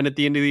I-9 at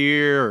the end of the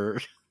year,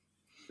 or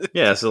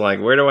yeah, so like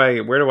where do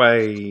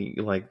I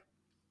like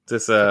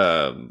this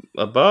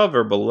above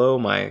or below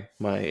my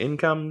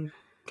income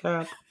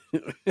cap?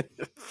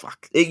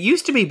 fuck. It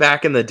used to be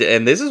back in the day,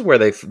 and this is where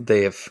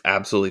they have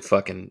absolutely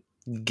fucking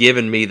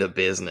given me the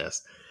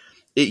business.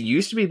 It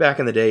used to be back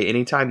in the day,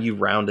 anytime you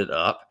rounded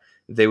up,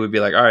 they would be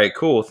like, all right,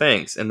 cool,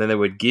 thanks. And then they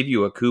would give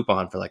you a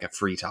coupon for like a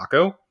free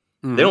taco.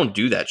 Mhm. They don't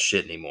do that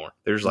shit anymore.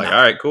 They're just like, No.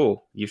 all right,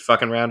 cool. You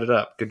fucking rounded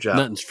up. Good job.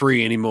 Nothing's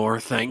free anymore.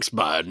 Thanks,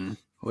 Biden.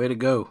 Way to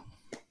go.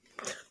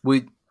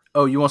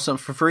 You want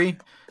something for free?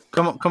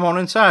 Come on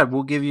inside.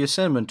 We'll give you a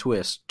cinnamon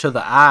twist to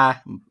the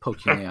eye. And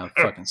poke you in the eye with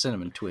a fucking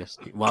cinnamon twist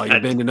While you're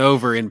bending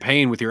over in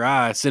pain with your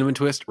eye, cinnamon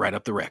twist right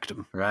up the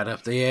rectum, right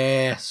up the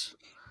ass.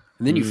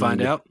 and then you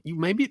find out you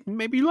maybe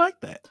you like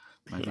that.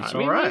 Maybe I it's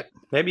mean, all right.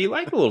 Maybe you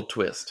like a little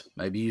twist.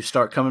 Maybe you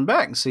start coming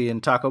back and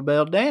seeing Taco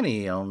Bell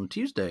Danny on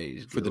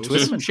Tuesdays For the Little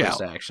twist and cinnamon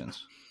shout.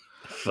 actions.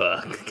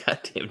 Fuck.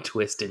 Goddamn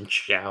twist and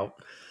shout.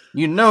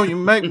 You know you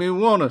make me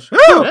want to.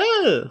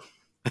 Oh!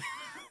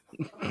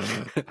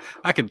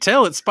 I can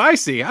tell it's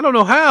spicy. I don't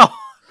know how.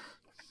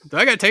 Do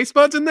I got taste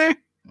buds in there?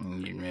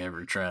 You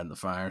never tried the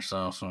fire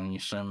sauce on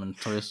your cinnamon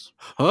twist?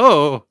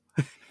 Oh.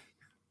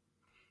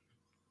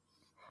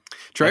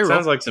 Tray That roll.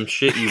 sounds like some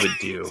shit you would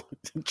do.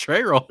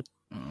 Tray roll.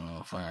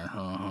 Oh, fire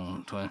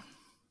twist.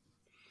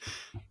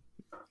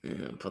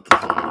 Yeah, put the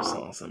fire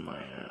sauce in my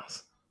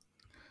ass.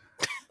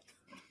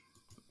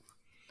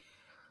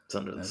 It's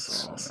under the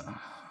sauce.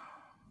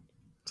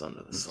 It's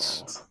under the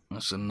sauce.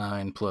 That's a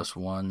 9 plus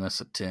 1.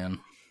 That's a 10.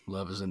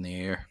 Love is in the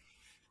air.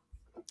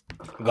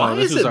 Why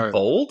this is was it our-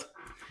 bold?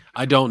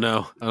 I don't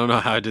know. I don't know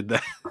how I did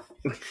that.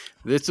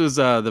 This was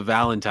the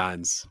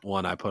Valentine's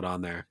one I put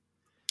on there.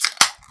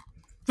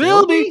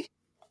 Philby.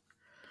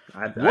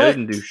 I What?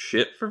 didn't do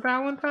shit for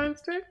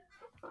Valentine's Day.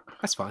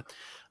 That's fine.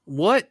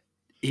 What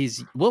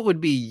would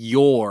be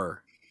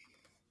your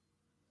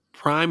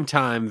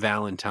primetime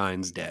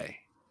Valentine's Day?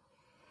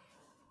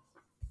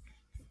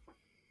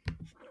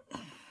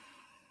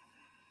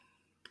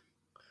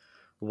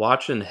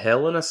 Watching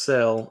Hell in a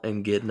Cell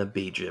and getting a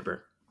bee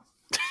jibber.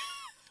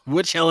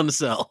 Which Hell in a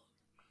Cell?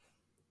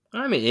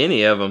 I mean,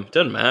 any of them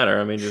doesn't matter.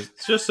 I mean,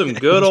 just some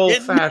good old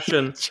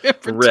fashioned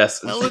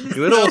wrestling,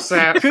 good old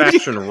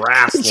fashioned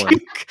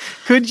wrestling.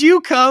 Could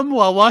you come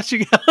while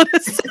watching Hell in a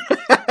Cell?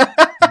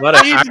 But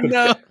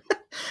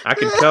I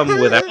could come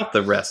without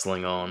the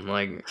wrestling on,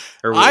 like,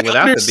 or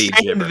without the beat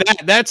gibber.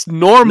 That's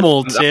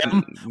normal,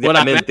 Tim.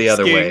 I meant the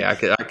other way. I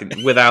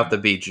could without the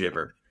beat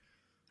gibber.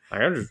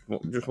 Like, I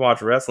just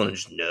watch wrestling and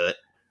just nut.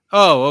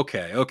 Oh,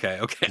 okay.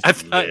 I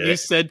thought you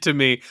said to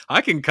me,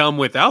 I can come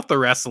without the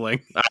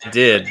wrestling. I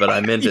did, but I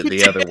meant it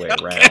the other way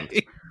around.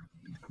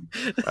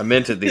 I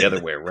meant it the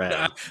other way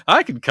around.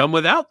 I can come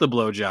without the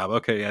blowjob.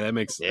 Okay, yeah, that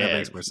makes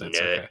more sense.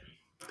 Yeah. Okay.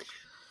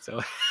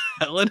 So,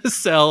 Hell in a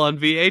Cell on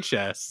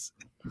VHS.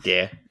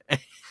 Yeah.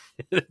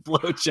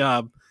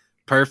 Blowjob.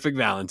 Perfect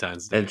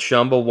Valentine's Day. And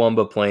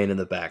Chumbawamba playing in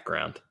the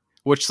background.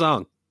 Which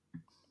song?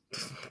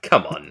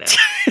 Come on now.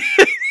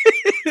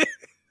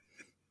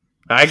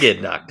 I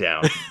get knocked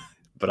down,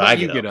 but I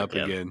get up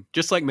again.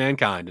 Just like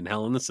Mankind and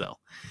Hell in the Cell.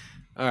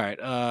 All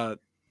right,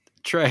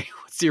 Trey,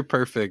 what's your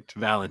perfect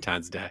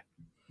Valentine's Day?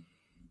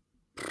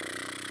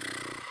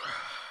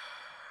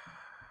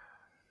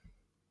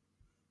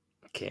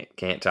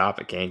 Can't top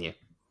it, can you?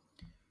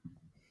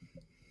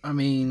 I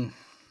mean,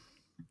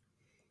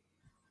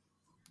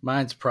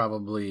 mine's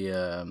probably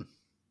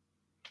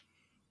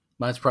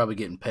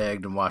getting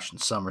pegged and watching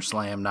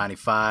SummerSlam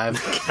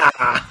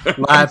 '95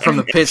 live from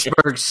the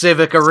Pittsburgh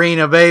Civic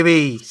Arena,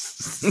 baby.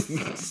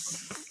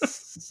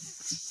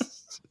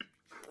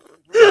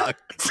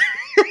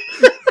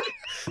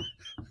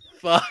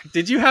 Fuck.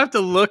 Did you have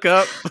to look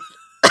up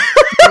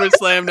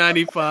SummerSlam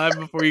 '95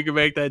 before you could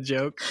make that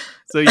joke,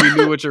 so you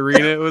knew which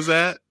arena it was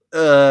at?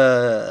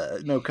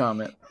 No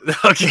comment.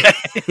 Okay.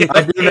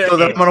 I do know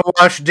that I'm going to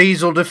watch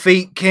Diesel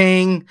defeat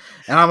King,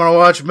 and I'm going to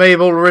watch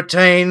Mabel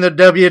retain the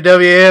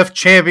WWF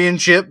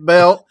Championship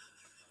belt.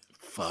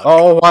 Fuck.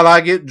 All while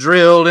I get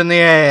drilled in the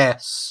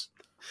ass.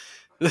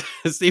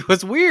 See,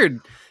 what's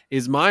weird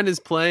is mine is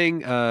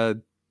playing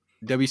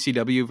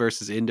WCW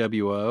versus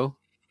NWO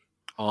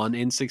on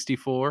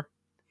N64.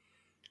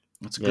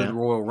 That's a good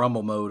Royal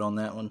Rumble mode on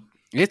that one.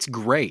 It's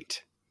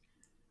great.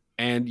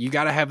 And you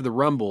got to have the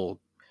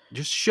Rumble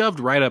just shoved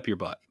right up your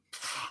butt.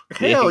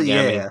 Hell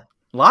yeah.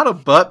 A lot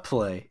of butt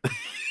play.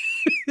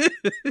 It's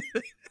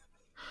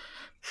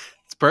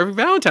perfect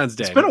Valentine's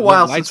Day. It's been a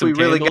while since we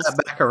really got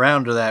back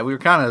around to that. We were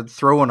kind of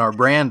throwing our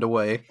brand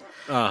away.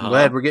 I'm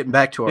glad we're getting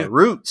back to our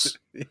roots.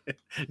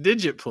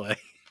 Digit play.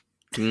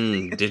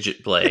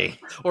 Digit play.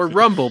 Or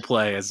Rumble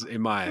play, as in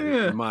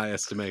my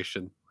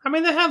estimation. I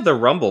mean, they have the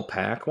Rumble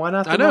pack. Why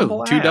not the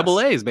Rumble 2 double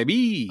A's,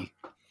 baby.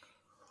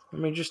 I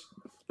mean,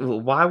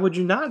 why would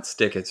you not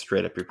stick it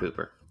straight up your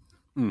pooper?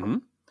 Mm-hmm.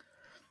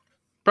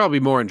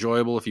 Probably more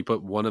enjoyable if you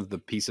put one of the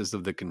pieces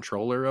of the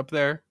controller up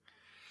there.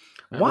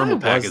 Rumble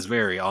pack is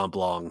very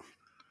oblong.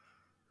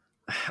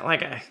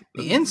 Like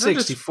the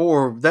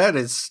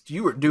N64,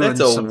 you were doing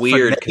some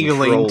weird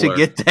finagling to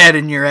get that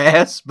in your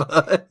ass,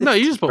 but no,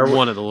 you just put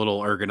one of the little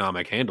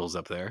ergonomic handles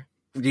up there.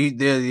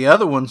 The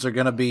other ones are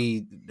going to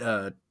be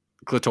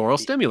clitoral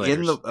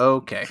stimulators.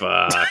 Okay.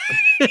 Fuck.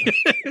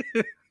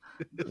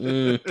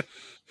 And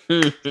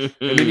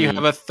then you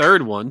have a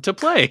third one to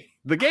play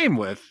the game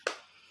with.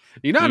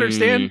 You not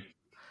understand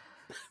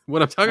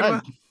what I'm talking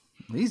about?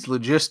 These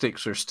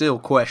logistics are still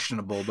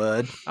questionable,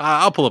 bud.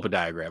 I'll pull up a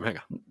diagram. Hang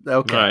on.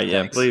 Okay. All right,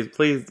 yeah.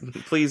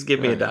 Please give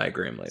me a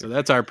diagram later. So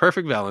that's our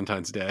perfect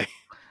Valentine's Day.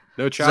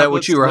 No chocolates. Is that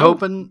what you were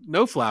hoping?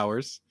 No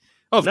flowers.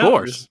 Oh, of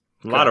course.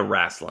 A lot of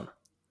wrestling.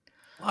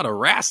 A lot of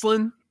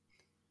wrestling.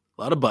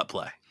 A lot of butt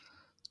play.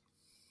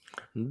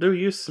 Do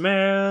you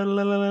smell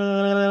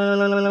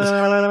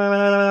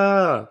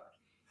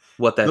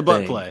what that the butt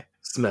thing play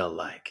smell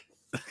like?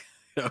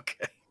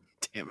 Okay.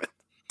 Damn it.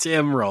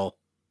 Tim, roll.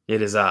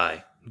 It is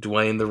I,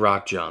 Dwayne The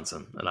Rock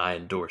Johnson, and I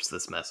endorse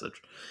this message.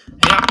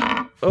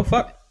 Oh,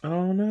 fuck.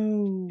 Oh,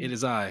 no. It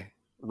is I,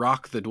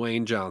 Rock the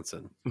Dwayne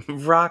Johnson.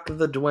 Rock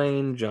the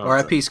Dwayne Johnson.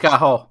 R.I.P. Scott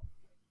Hall.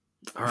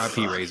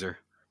 R.I.P. Razor.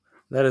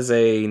 That is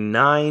a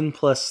 9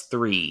 +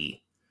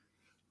 3.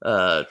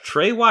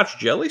 Trey watched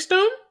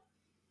Jellystone?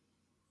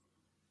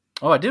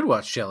 Oh, I did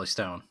watch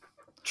Jellystone.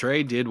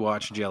 Trey did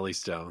watch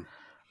Jellystone.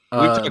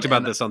 We've talked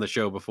about this on the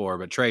show before,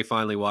 but Trey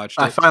finally watched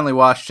it. I finally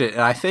watched it,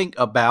 and I think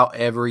about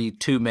every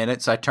 2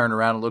 minutes I turned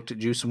around and looked at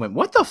Juice and went,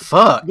 "What the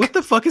fuck? What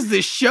the fuck is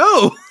this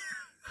show?"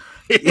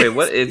 Wait,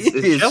 what is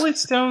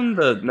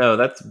Jellystone? No,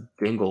 that's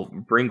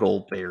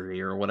Bringleberry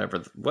or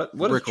whatever. What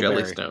is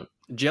Jellystone?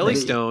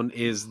 Jellystone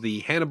is the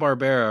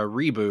Hanna-Barbera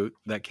reboot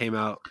that came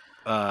out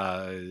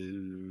a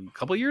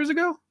couple years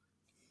ago.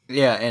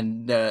 Yeah,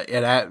 and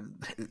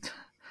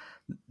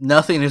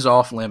nothing is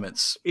off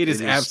limits. It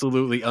is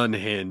absolutely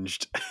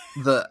unhinged.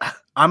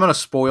 I'm going to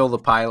spoil the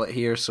pilot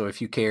here, so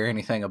if you care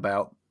anything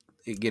about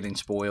it getting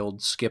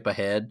spoiled, skip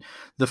ahead.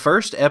 The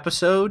first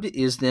episode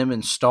is them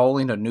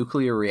installing a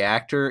nuclear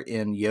reactor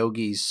in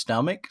Yogi's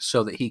stomach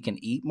so that he can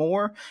eat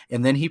more,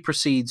 and then he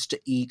proceeds to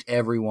eat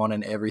everyone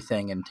and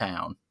everything in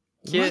town.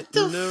 What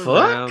the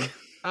fuck?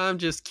 I'm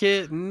just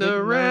kidding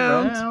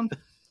around.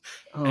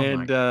 Oh,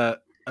 and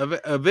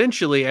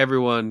eventually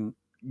everyone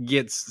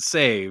gets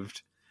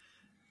saved.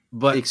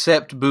 But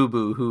except Boo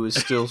Boo, who is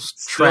still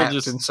trapped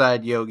just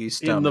inside Yogi's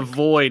stomach. in the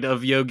void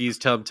of Yogi's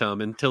Tum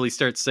Tum until he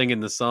starts singing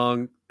the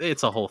song.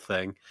 It's a whole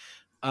thing.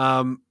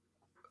 So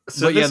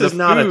But this yeah, is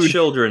not a food-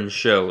 children's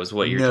show, is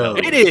what you're No.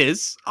 telling me. It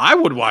is. I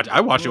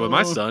watched it with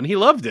my son. He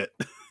loved it.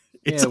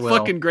 It's Yeah, a well.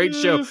 fucking great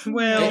show.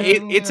 Well,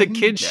 It's a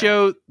kid's Yeah.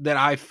 show that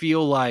I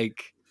feel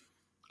like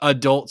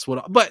adults would.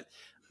 But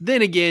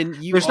then again,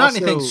 There's not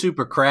anything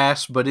super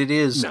crass, but it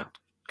is No.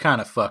 kind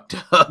of fucked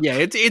up. Yeah,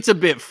 it's a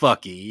bit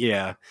fucky.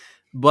 Yeah,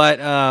 but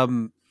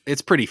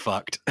it's pretty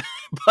fucked.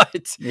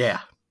 But Yeah.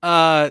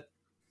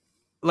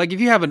 like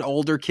if you have an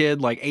older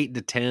kid, like 8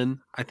 to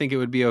 10, I think it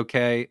would be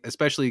okay,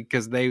 especially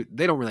because they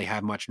don't really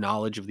have much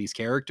knowledge of these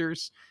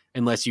characters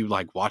unless you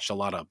like watched a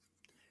lot of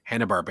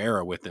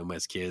Hanna-Barbera with them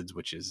as kids,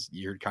 which is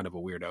you're kind of a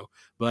weirdo.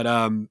 But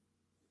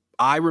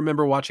I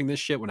remember watching this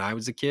shit when I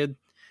was a kid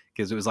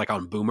because it was like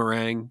on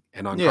Boomerang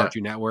and on Yeah.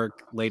 Cartoon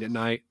Network late at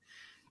night.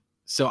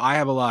 So I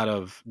have a lot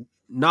of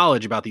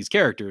knowledge about these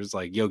characters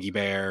like Yogi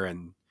Bear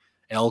and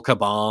El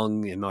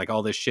Kabong and like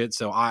all this shit.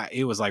 So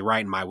it was like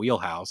right in my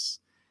wheelhouse.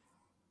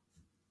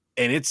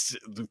 And it's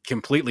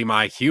completely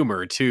my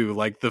humor too.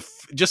 Like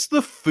just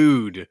the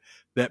food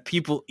that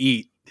people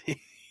eat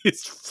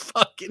is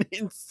fucking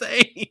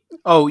insane.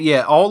 Oh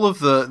yeah, all of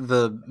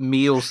the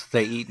meals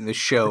they eat in the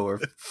show are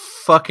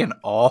fucking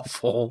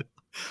awful.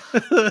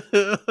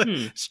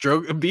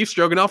 Beef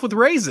stroganoff with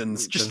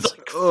raisins. Just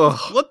like, Ugh.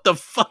 what the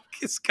fuck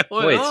is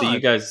going Wait, on? so you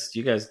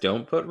guys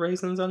don't put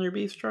raisins on your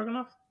beef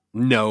stroganoff?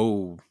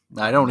 No,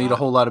 I don't eat a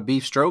whole lot of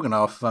beef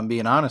stroganoff, if I'm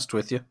being honest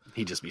with you.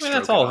 he just be I mean,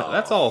 that's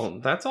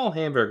all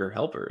Hamburger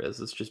Helper is.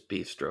 It's just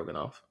beef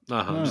stroganoff.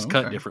 Oh, just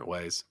cut okay. different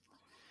ways.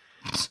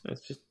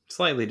 It's just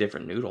slightly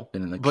different noodle.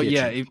 Been in the But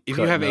yeah, kitchen if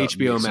you have cutting up,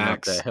 HBO mixing up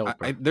Max, that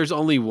helper. there's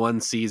only one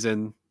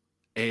season.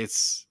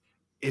 It's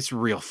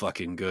real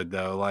fucking good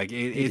though. Like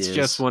it's is.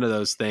 just one of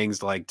those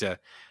things like to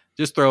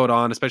just throw it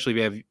on, especially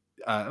if you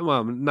have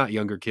well, not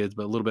younger kids,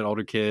 but a little bit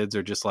older kids,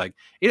 or just like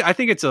I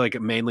think it's like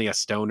mainly a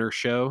stoner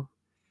show,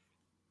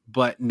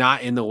 but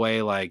not in the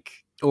way like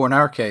Or in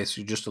our case,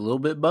 you're just a little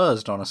bit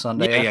buzzed on a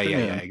Sunday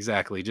afternoon. yeah,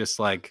 exactly. Just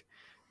like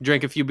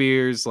drink a few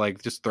beers,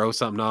 like just throw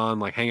something on,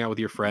 like hang out with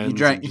your friends. You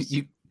drank and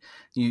just-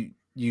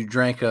 you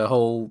drank a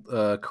whole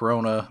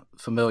Corona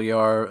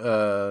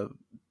Familiar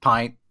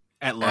pint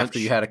at lunch. after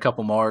you had a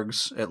couple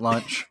margs at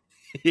lunch.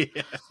 yeah,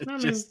 I mean,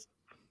 just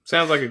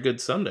sounds like a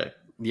good Sunday.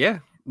 yeah.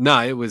 No,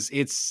 I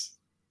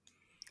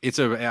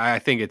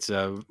think it's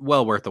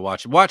well worth the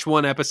watch. Watch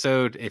one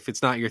episode. If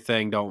it's not your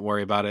thing, don't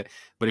worry about it.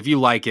 But if you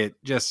like it,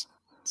 just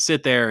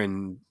sit there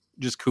and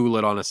just cool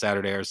it on a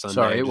Saturday or Sunday.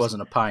 Sorry, it Just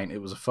wasn't a pint. It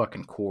was a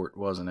fucking quart,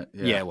 wasn't it?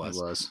 Yeah, it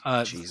was.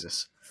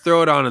 Jesus.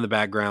 throw it on in the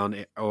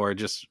background, or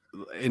just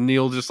and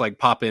Neil just like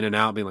pop in and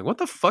out, being like, "What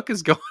the fuck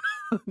is going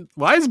on?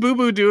 Why is Boo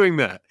Boo doing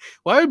that?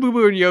 Why would Boo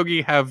Boo and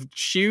Yogi have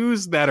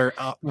shoes that are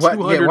up 200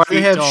 Why do feet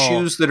they have tall?"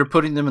 shoes that are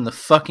putting them in the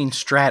fucking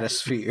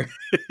stratosphere?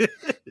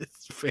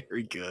 It's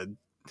very good.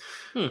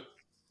 Hmm.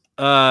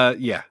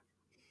 Yeah,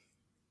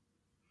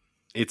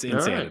 it's All right.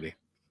 insanity.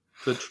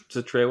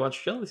 So Trey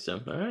watched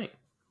Jellystone. All right.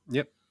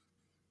 Yep.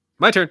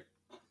 My turn.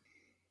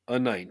 A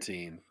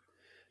 19.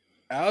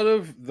 Out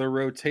of the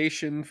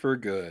rotation for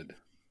good.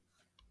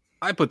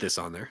 I put this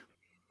on there.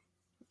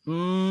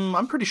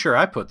 I'm pretty sure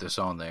I put this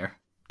on there.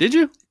 Did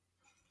you?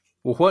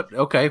 Well, what?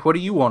 Okay, what do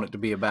you want it to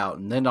be about?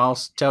 And then I'll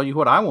tell you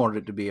what I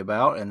wanted it to be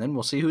about, and then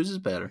we'll see whose is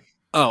better.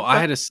 Oh, I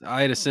had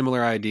a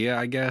similar idea,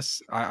 I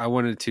guess. I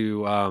wanted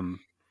to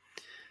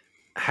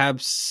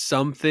have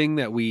something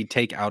that we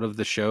take out of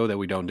the show that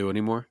we don't do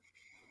anymore.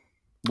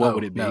 What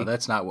would it be? No,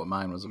 that's not what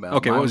mine was about.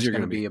 Okay, mine what was your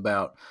going gonna to be? be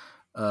about?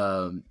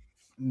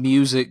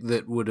 Music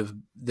that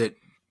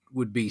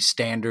would be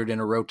standard in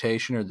a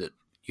rotation, or that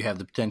you have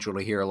the potential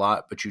to hear a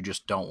lot, but you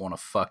just don't want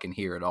to fucking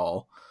hear it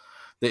all.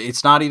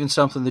 It's not even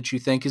something that you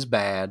think is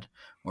bad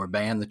or a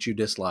band that you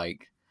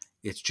dislike.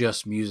 It's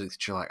just music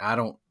that you're like,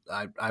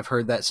 I've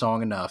heard that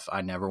song enough.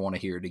 I never want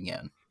to hear it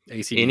again.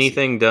 AC/DC.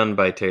 Anything done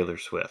by Taylor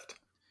Swift.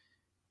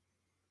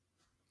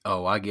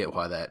 Oh, I get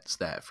why that's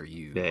that for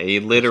you. Yeah,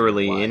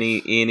 literally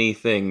Wife.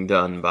 anything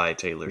done by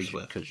Taylor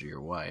Swift. Because you're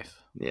your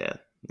wife. Yeah.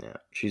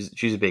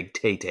 She's a big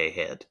Tay-Tay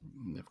head.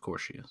 Of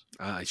course she is.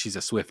 She's a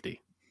Swiftie.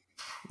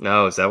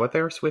 No, is that what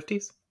they were,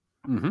 Swifties?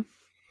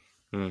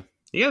 Mm-hmm.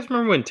 You guys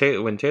remember when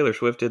Taylor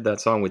Swift did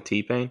that song with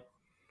T-Pain?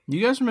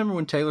 You guys remember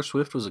when Taylor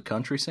Swift was a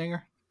country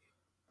singer?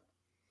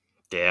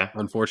 Yeah.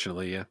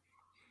 Unfortunately, yeah.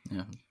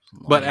 Yeah.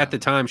 But at the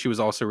time, she was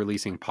also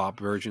releasing pop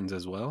versions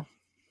as well.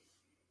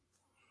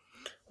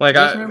 Like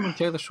You guys remember when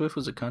Taylor Swift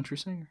was a country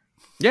singer?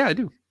 Yeah, I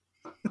do.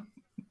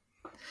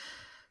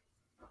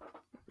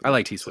 I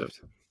like T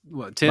Swift.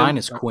 What, Tim? Mine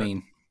is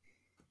Queen.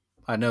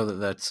 I know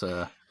that's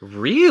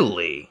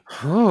really?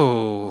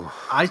 Oh.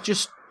 I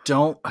just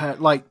don't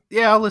have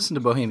I'll listen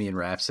to Bohemian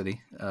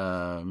Rhapsody.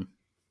 Might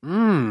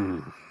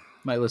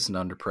listen to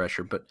Under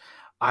Pressure, but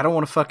I don't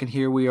want to fucking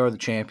hear We Are the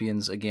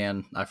Champions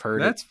again. I've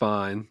heard That's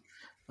fine.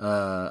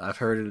 I've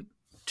heard it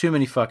too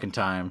many fucking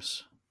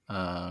times.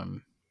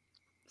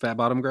 Fat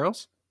Bottom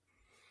Girls?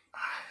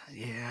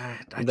 Yeah,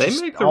 They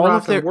make the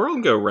rock and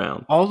world go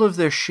round. All of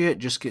their shit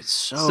just gets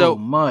so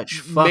much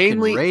fucking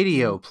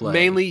radio play.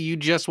 Mainly, you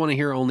just want to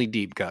hear only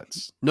deep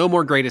cuts. No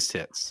more greatest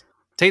hits.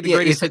 Take the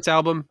greatest hits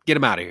album, get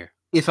them out of here.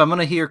 If I'm going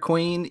to hear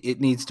Queen, it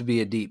needs to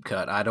be a deep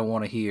cut. I don't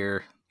want to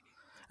hear...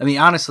 I mean,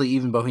 honestly,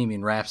 even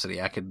Bohemian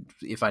Rhapsody, I could,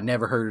 if I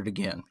never heard it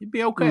again, it'd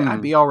be okay. I'd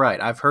be all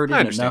right. I've heard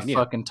it enough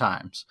fucking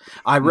times.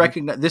 I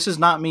recognize this is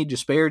not me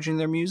disparaging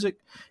their music.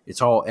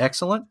 It's all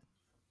excellent,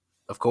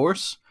 of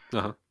course.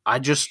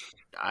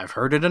 I've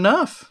heard it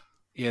enough.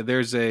 Yeah,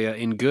 there's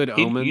a in Good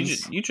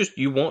Omens.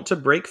 You want to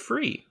break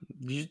free.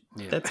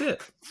 That's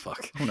it.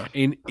 Fuck.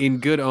 In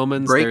Good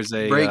Omens, break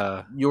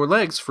your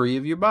legs free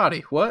of your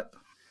body. What?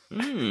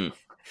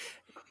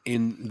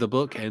 In the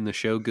book and the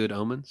show Good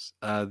Omens,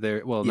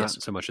 not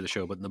so much of the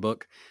show, but in the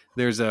book,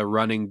 there's a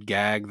running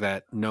gag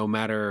that no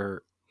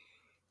matter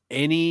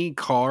any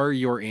car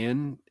you're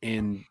in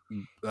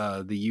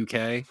the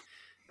UK,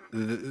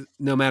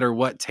 no matter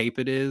what tape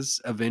it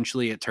is,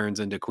 eventually it turns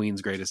into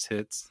Queen's greatest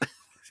hits.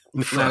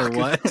 No matter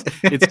what,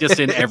 it's just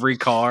in every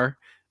car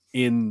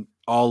in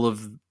all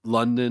of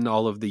London,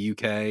 all of the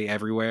UK,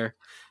 everywhere.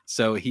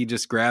 So he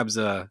just grabs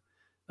a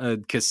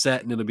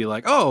cassette and it'll be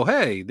like, oh,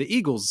 hey, the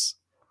Eagles.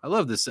 I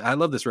love this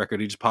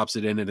record. He just pops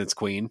it in and it's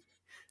Queen.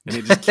 And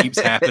it just keeps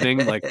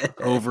happening like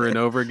over and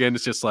over again.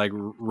 It's just like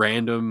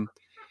random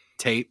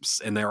tapes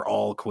and they're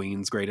all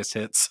Queen's greatest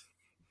hits.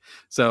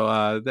 So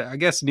I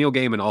guess Neil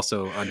Gaiman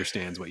also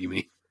understands what you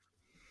mean.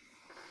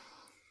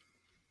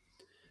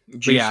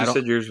 You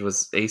said yours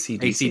was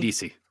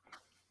AC/DC?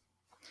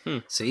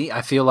 See,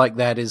 I feel like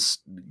that is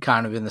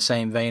kind of in the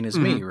same vein as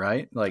me,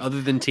 right? Like, other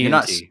than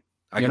TNT,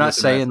 you're not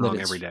saying that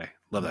it's every day.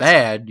 Love that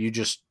bad.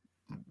 Song.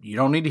 You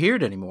don't need to hear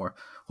it anymore.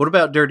 What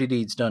about Dirty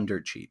Deeds Done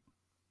Dirt Cheap?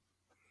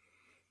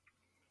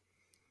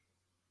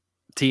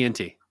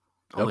 TNT.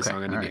 Only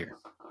song I need to hear.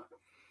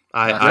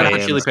 Red Hot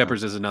Chili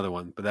Peppers is another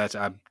one, but that's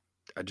I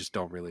just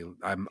don't really.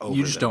 I'm over.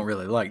 You just don't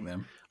really like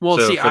them. Well,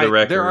 so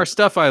there are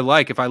stuff I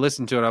like. If I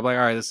listen to it, I'm like,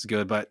 all right, this is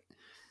good. But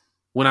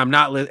when I'm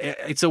not,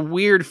 it's a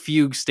weird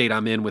fugue state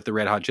I'm in with the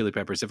Red Hot Chili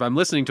Peppers. If I'm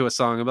listening to a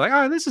song, I'm like,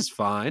 all right, this is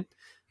fine.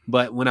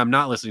 But when I'm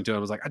not listening to it, I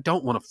was like, I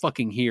don't want to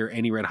fucking hear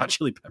any Red Hot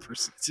Chili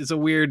Peppers. It's just a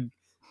weird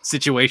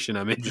situation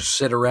I'm in. You just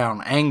sit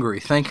around angry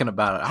thinking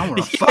about it. I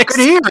want to fucking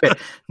hear it.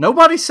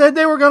 Nobody said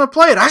they were going to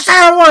play it. I said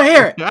I don't want to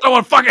hear it. I don't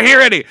want to fucking hear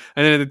any.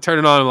 And then turn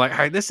it on. I'm like, all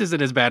right, this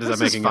isn't as bad as I'm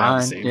making it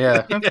out to seem.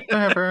 Yeah.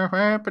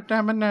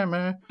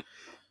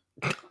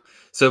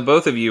 So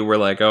both of you were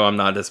like, oh, I'm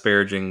not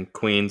disparaging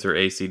Queen's or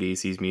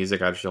AC/DC's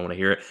music. I just don't want to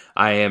hear it.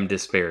 I am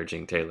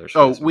disparaging Taylor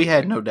Swift's we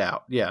had no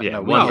doubt. Yeah.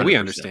 We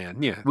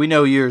understand. Yeah. We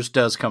know yours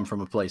does come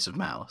from a place of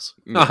malice.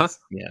 Yes.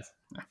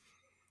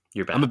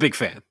 You're bad. I'm a big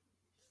fan.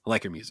 I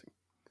like your music.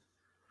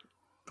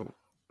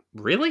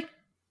 Really?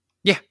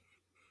 Yeah.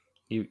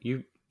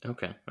 You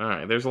okay. All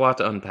right. There's a lot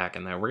to unpack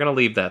in there. We're going to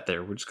leave that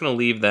there. We're just going to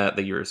leave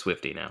that you're a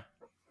Swiftie now.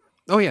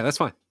 Oh, yeah. That's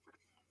fine.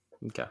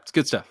 Okay. It's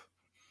good stuff.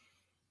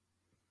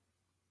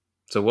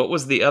 So what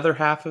was the other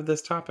half of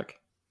this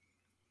topic?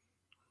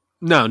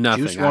 No,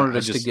 nothing. Juice wanted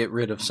us to get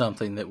rid of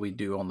something that we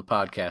do on the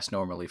podcast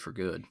normally for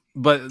good.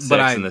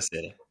 Sex in the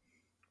City.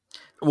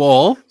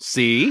 Well,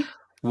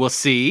 we'll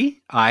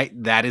see.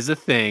 That is a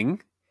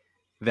thing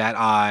that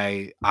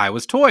I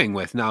was toying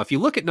with. Now, if you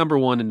look at number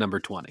 1 and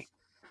number 20,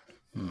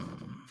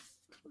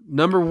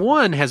 number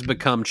 1 has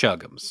become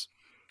Chuggums.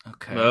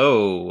 Okay.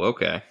 Oh,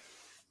 okay.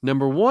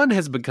 Number 1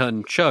 has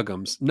become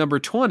Chuggums. Number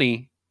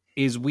 20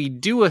 is We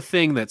Do a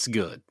Thing That's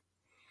Good.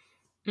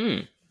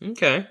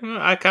 Okay.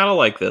 I kind of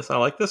like this. I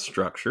like this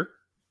structure.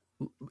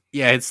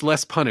 Yeah, it's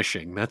less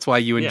punishing. That's why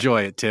you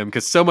enjoy it, Tim,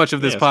 because so much of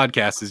this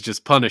podcast is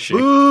just punishing.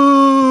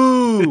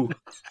 Boo!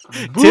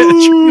 Trey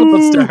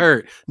wants to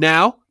hurt.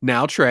 Now,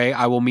 Trey,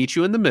 I will meet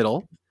you in the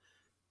middle.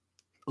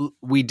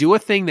 We Do a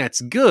Thing That's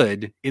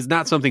Good is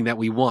not something that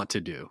we want to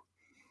do.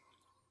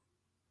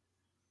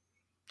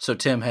 So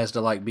Tim has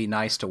to be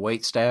nice to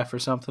wait staff or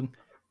something?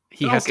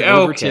 He has to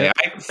overtake.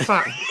 I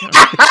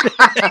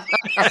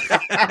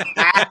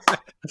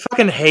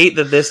fucking hate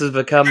that this has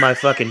become my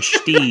fucking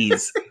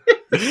steez.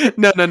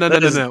 No.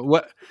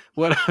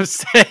 What I'm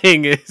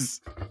saying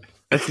is,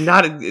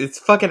 it's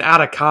fucking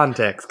out of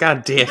context.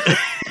 God damn it.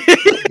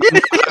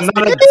 I'm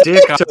not a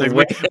dick to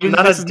wait. I'm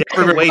not a dick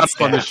to wait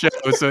on the show,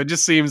 so it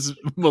just seems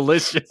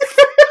malicious.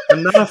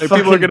 I'm not a fucking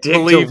people are going dick to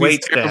believe to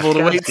wait staff.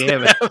 God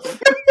damn it.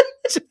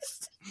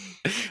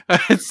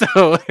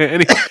 So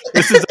anyway,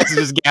 this is us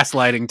just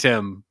gaslighting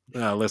Tim,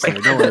 listener.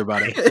 Don't worry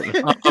about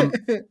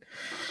it.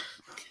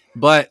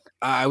 But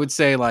I would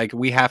say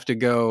we have to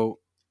go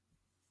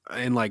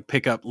and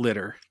pick up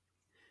litter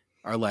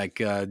or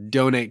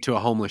donate to a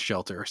homeless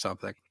shelter or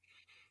something.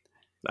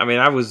 I mean,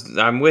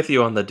 I'm with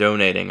you on the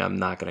donating. I'm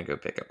not going to go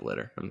pick up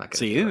litter. I'm not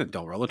going to.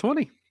 Don't roll a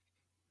 20.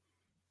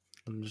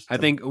 I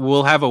think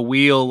we'll have a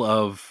wheel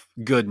of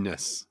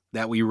goodness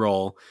that we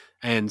roll.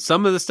 And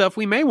some of the stuff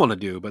we may want to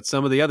do, but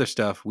some of the other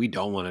stuff we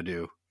don't want to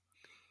do.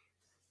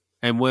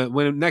 And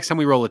when next time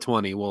we roll a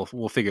 20,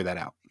 we'll figure that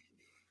out.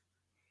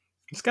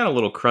 It's got a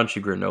little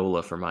crunchy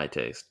granola for my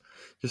taste.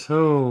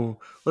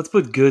 let's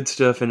put good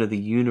stuff into the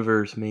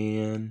universe,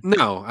 man.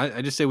 No,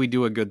 I just say we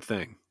do a good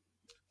thing.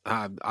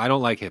 I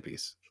don't like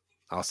hippies.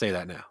 I'll say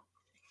that now.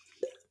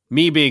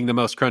 Me being the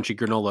most crunchy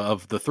granola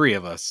of the three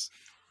of us,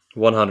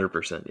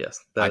 100%, yes.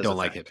 I don't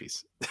like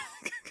hippies.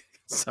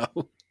 So,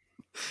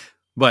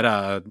 but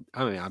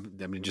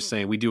I'm just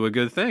saying we do a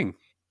good thing.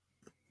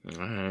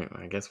 All right,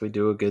 I guess we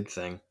do a good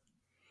thing.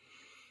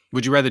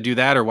 Would you rather do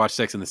that or watch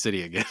Sex in the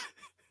City again?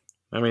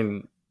 I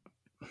mean,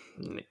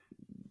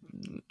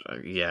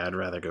 yeah, I'd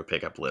rather go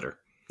pick up litter.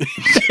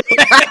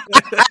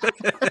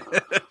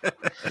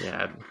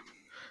 Yeah,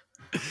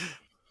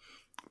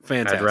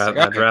 Fantastic.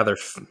 I'd rather.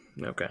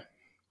 Okay.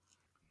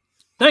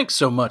 Thanks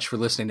so much for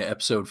listening to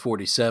episode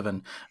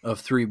 47 of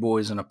Three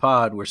Boys in a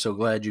Pod. We're so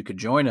glad you could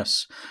join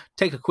us.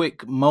 Take a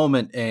quick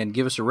moment and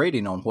give us a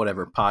rating on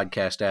whatever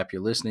podcast app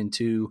you're listening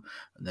to.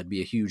 That'd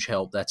be a huge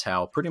help. That's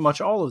how pretty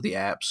much all of the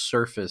apps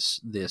surface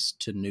this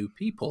to new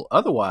people.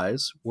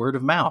 Otherwise, word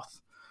of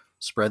mouth.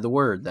 Spread the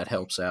word. That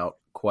helps out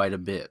quite a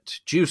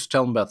bit. Juice,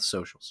 tell them about the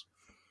socials.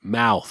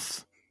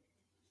 Mouth.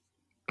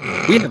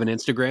 We have an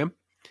Instagram.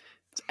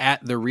 It's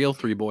at The Real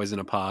Three Boys in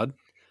a Pod.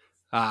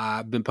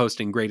 I've been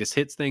posting greatest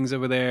hits things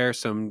over there,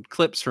 some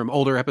clips from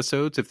older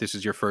episodes if this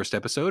is your first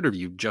episode or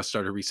you just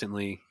started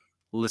recently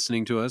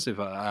listening to us. If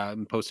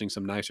I'm posting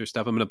some nicer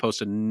stuff, I'm going to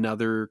post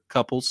another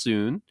couple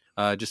soon.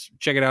 Just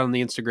check it out on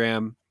the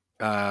Instagram.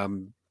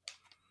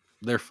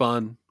 They're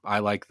fun. I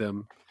like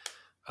them.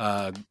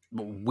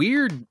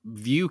 Weird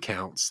view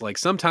counts. Like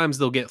sometimes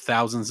they'll get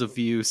thousands of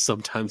views.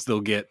 Sometimes they'll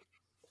get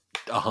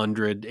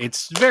 100.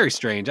 It's very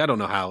strange. I don't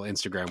know how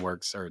Instagram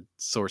works or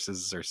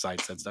sources or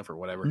sites and stuff or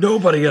whatever.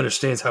 Nobody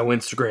understands how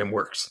Instagram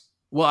works.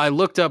 Well, I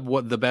looked up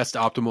what the best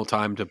optimal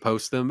time to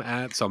post them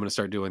at, so I'm going to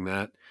start doing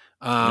that.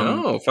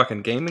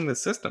 Fucking gaming the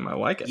system. I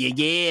like it.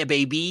 Yeah,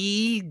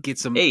 baby. Get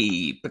some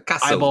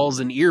Picasso eyeballs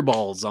and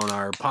earballs on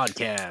our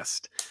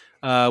podcast.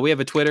 We have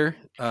a Twitter.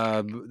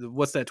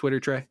 What's that Twitter,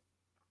 Trey?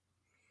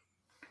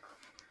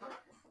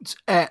 It's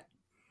at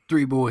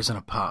Three Boys in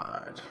a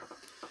Pod.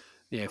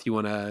 Yeah, if you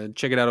want to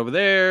check it out over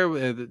there,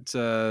 it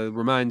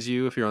reminds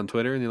you if you're on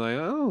Twitter and you're like,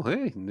 oh,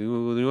 hey,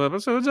 new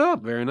episode's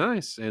up. Very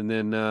nice. And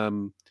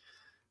then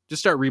just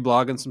start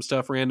reblogging some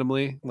stuff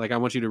randomly. Like I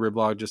want you to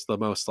reblog just the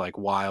most like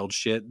wild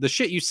shit. The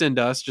shit you send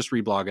us, just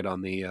reblog it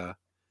on the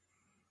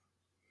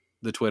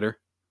Twitter.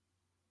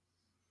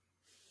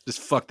 Just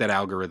fuck that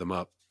algorithm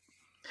up.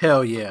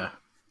 Hell yeah.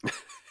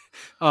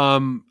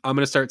 I'm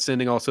gonna start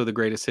sending also the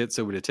greatest hits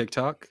over to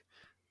TikTok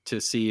to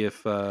see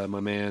if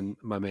my man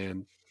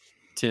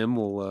Tim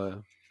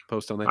will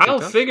post on that. I've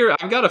got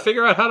to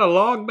figure out how to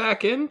log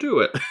back into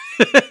it.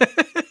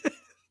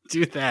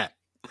 Do that.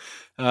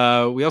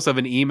 We also have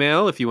an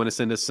email if you want to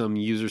send us some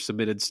user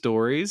submitted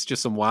stories,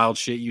 just some wild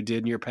shit you did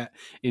in your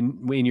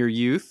in your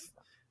youth.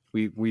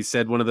 We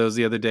said one of those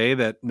the other day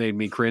that made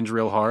me cringe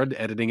real hard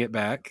editing it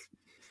back.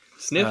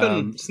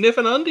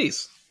 Sniffing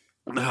undies.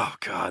 Oh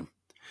God.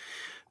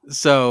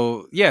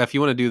 So yeah, if you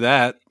want to do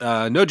that,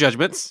 no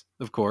judgments,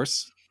 of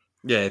course.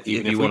 Yeah, if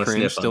you want to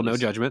sniff, still undies.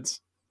 No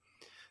judgments.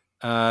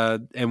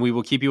 And we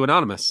will keep you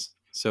anonymous.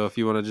 So if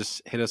you want to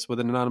just hit us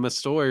with an anonymous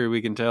story,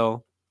 we can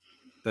tell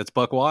that's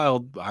Buck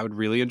Wild. I would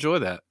really enjoy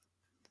that.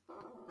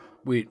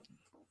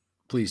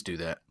 Please do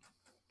that.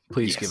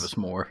 Please Yes. give us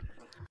more.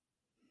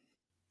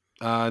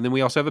 And then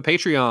we also have a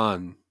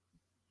Patreon.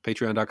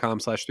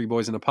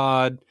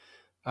 Patreon.com/3boysinapod.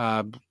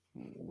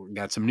 We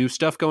got some new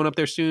stuff going up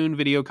there soon.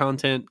 Video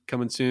content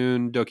coming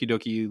soon. Doki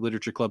Doki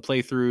Literature Club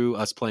playthrough.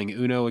 Us playing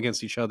Uno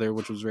against each other,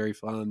 which was very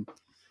fun.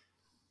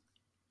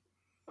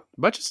 A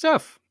bunch of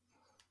stuff.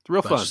 It's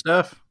real fun.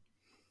 Stuff.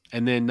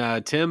 And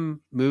then Tim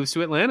moves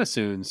to Atlanta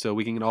soon, so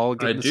we can all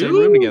get in the same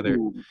room together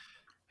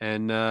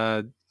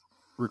and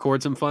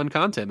record some fun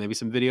content. Maybe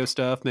some video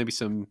stuff. Maybe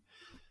some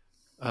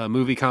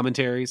movie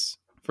commentaries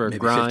for Maybe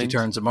Grind. 50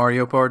 turns of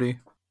Mario Party.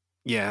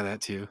 Yeah,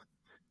 that too.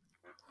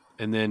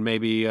 And then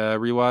maybe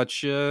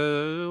rewatch a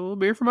little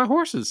Beer for My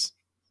Horses.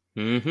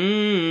 Mm-hmm.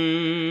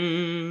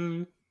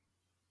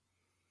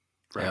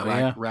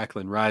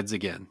 Racklin rides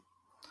again.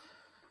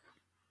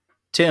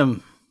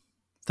 Tim,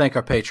 thank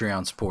our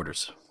Patreon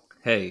supporters.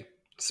 Hey,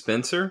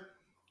 Spencer,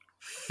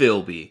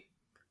 Philby.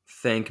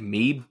 Thank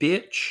me,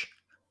 bitch.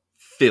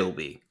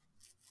 Philby.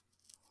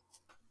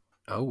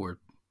 Oh, we're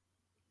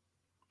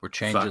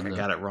changing. Fuck, I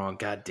got it wrong.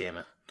 God damn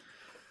it.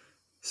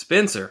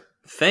 Spencer,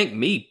 thank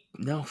me.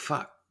 No,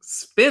 fuck.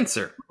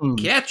 Spencer,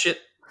 catch it.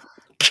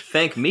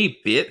 Thank me,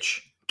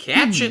 bitch.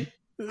 Catch it.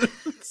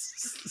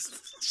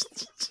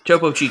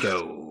 Topo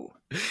Chico.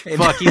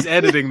 Fuck, he's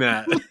editing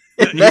that.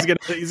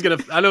 He's gonna.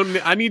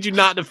 I need you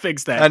not to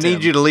fix that. I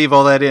need you to leave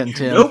all that in,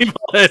 Tim. Nope.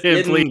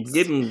 Please.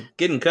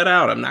 Getting cut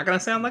out. I'm not gonna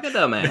sound like a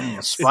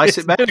dumbass. Spice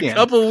it back It's been in. a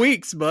couple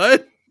weeks,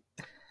 bud.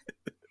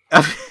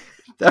 All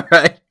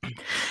right.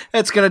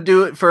 That's going to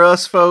do it for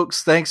us,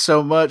 folks. Thanks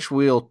so much.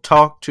 We'll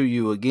talk to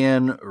you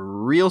again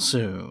real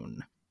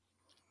soon.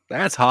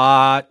 That's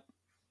hot.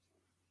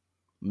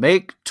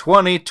 Make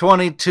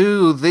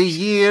 2022 the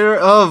year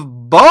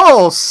of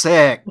ball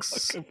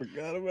sex. I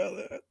forgot about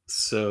that.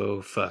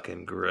 So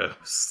fucking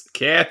gross.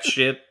 Catch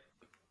it.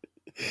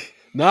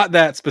 Not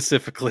that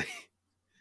specifically.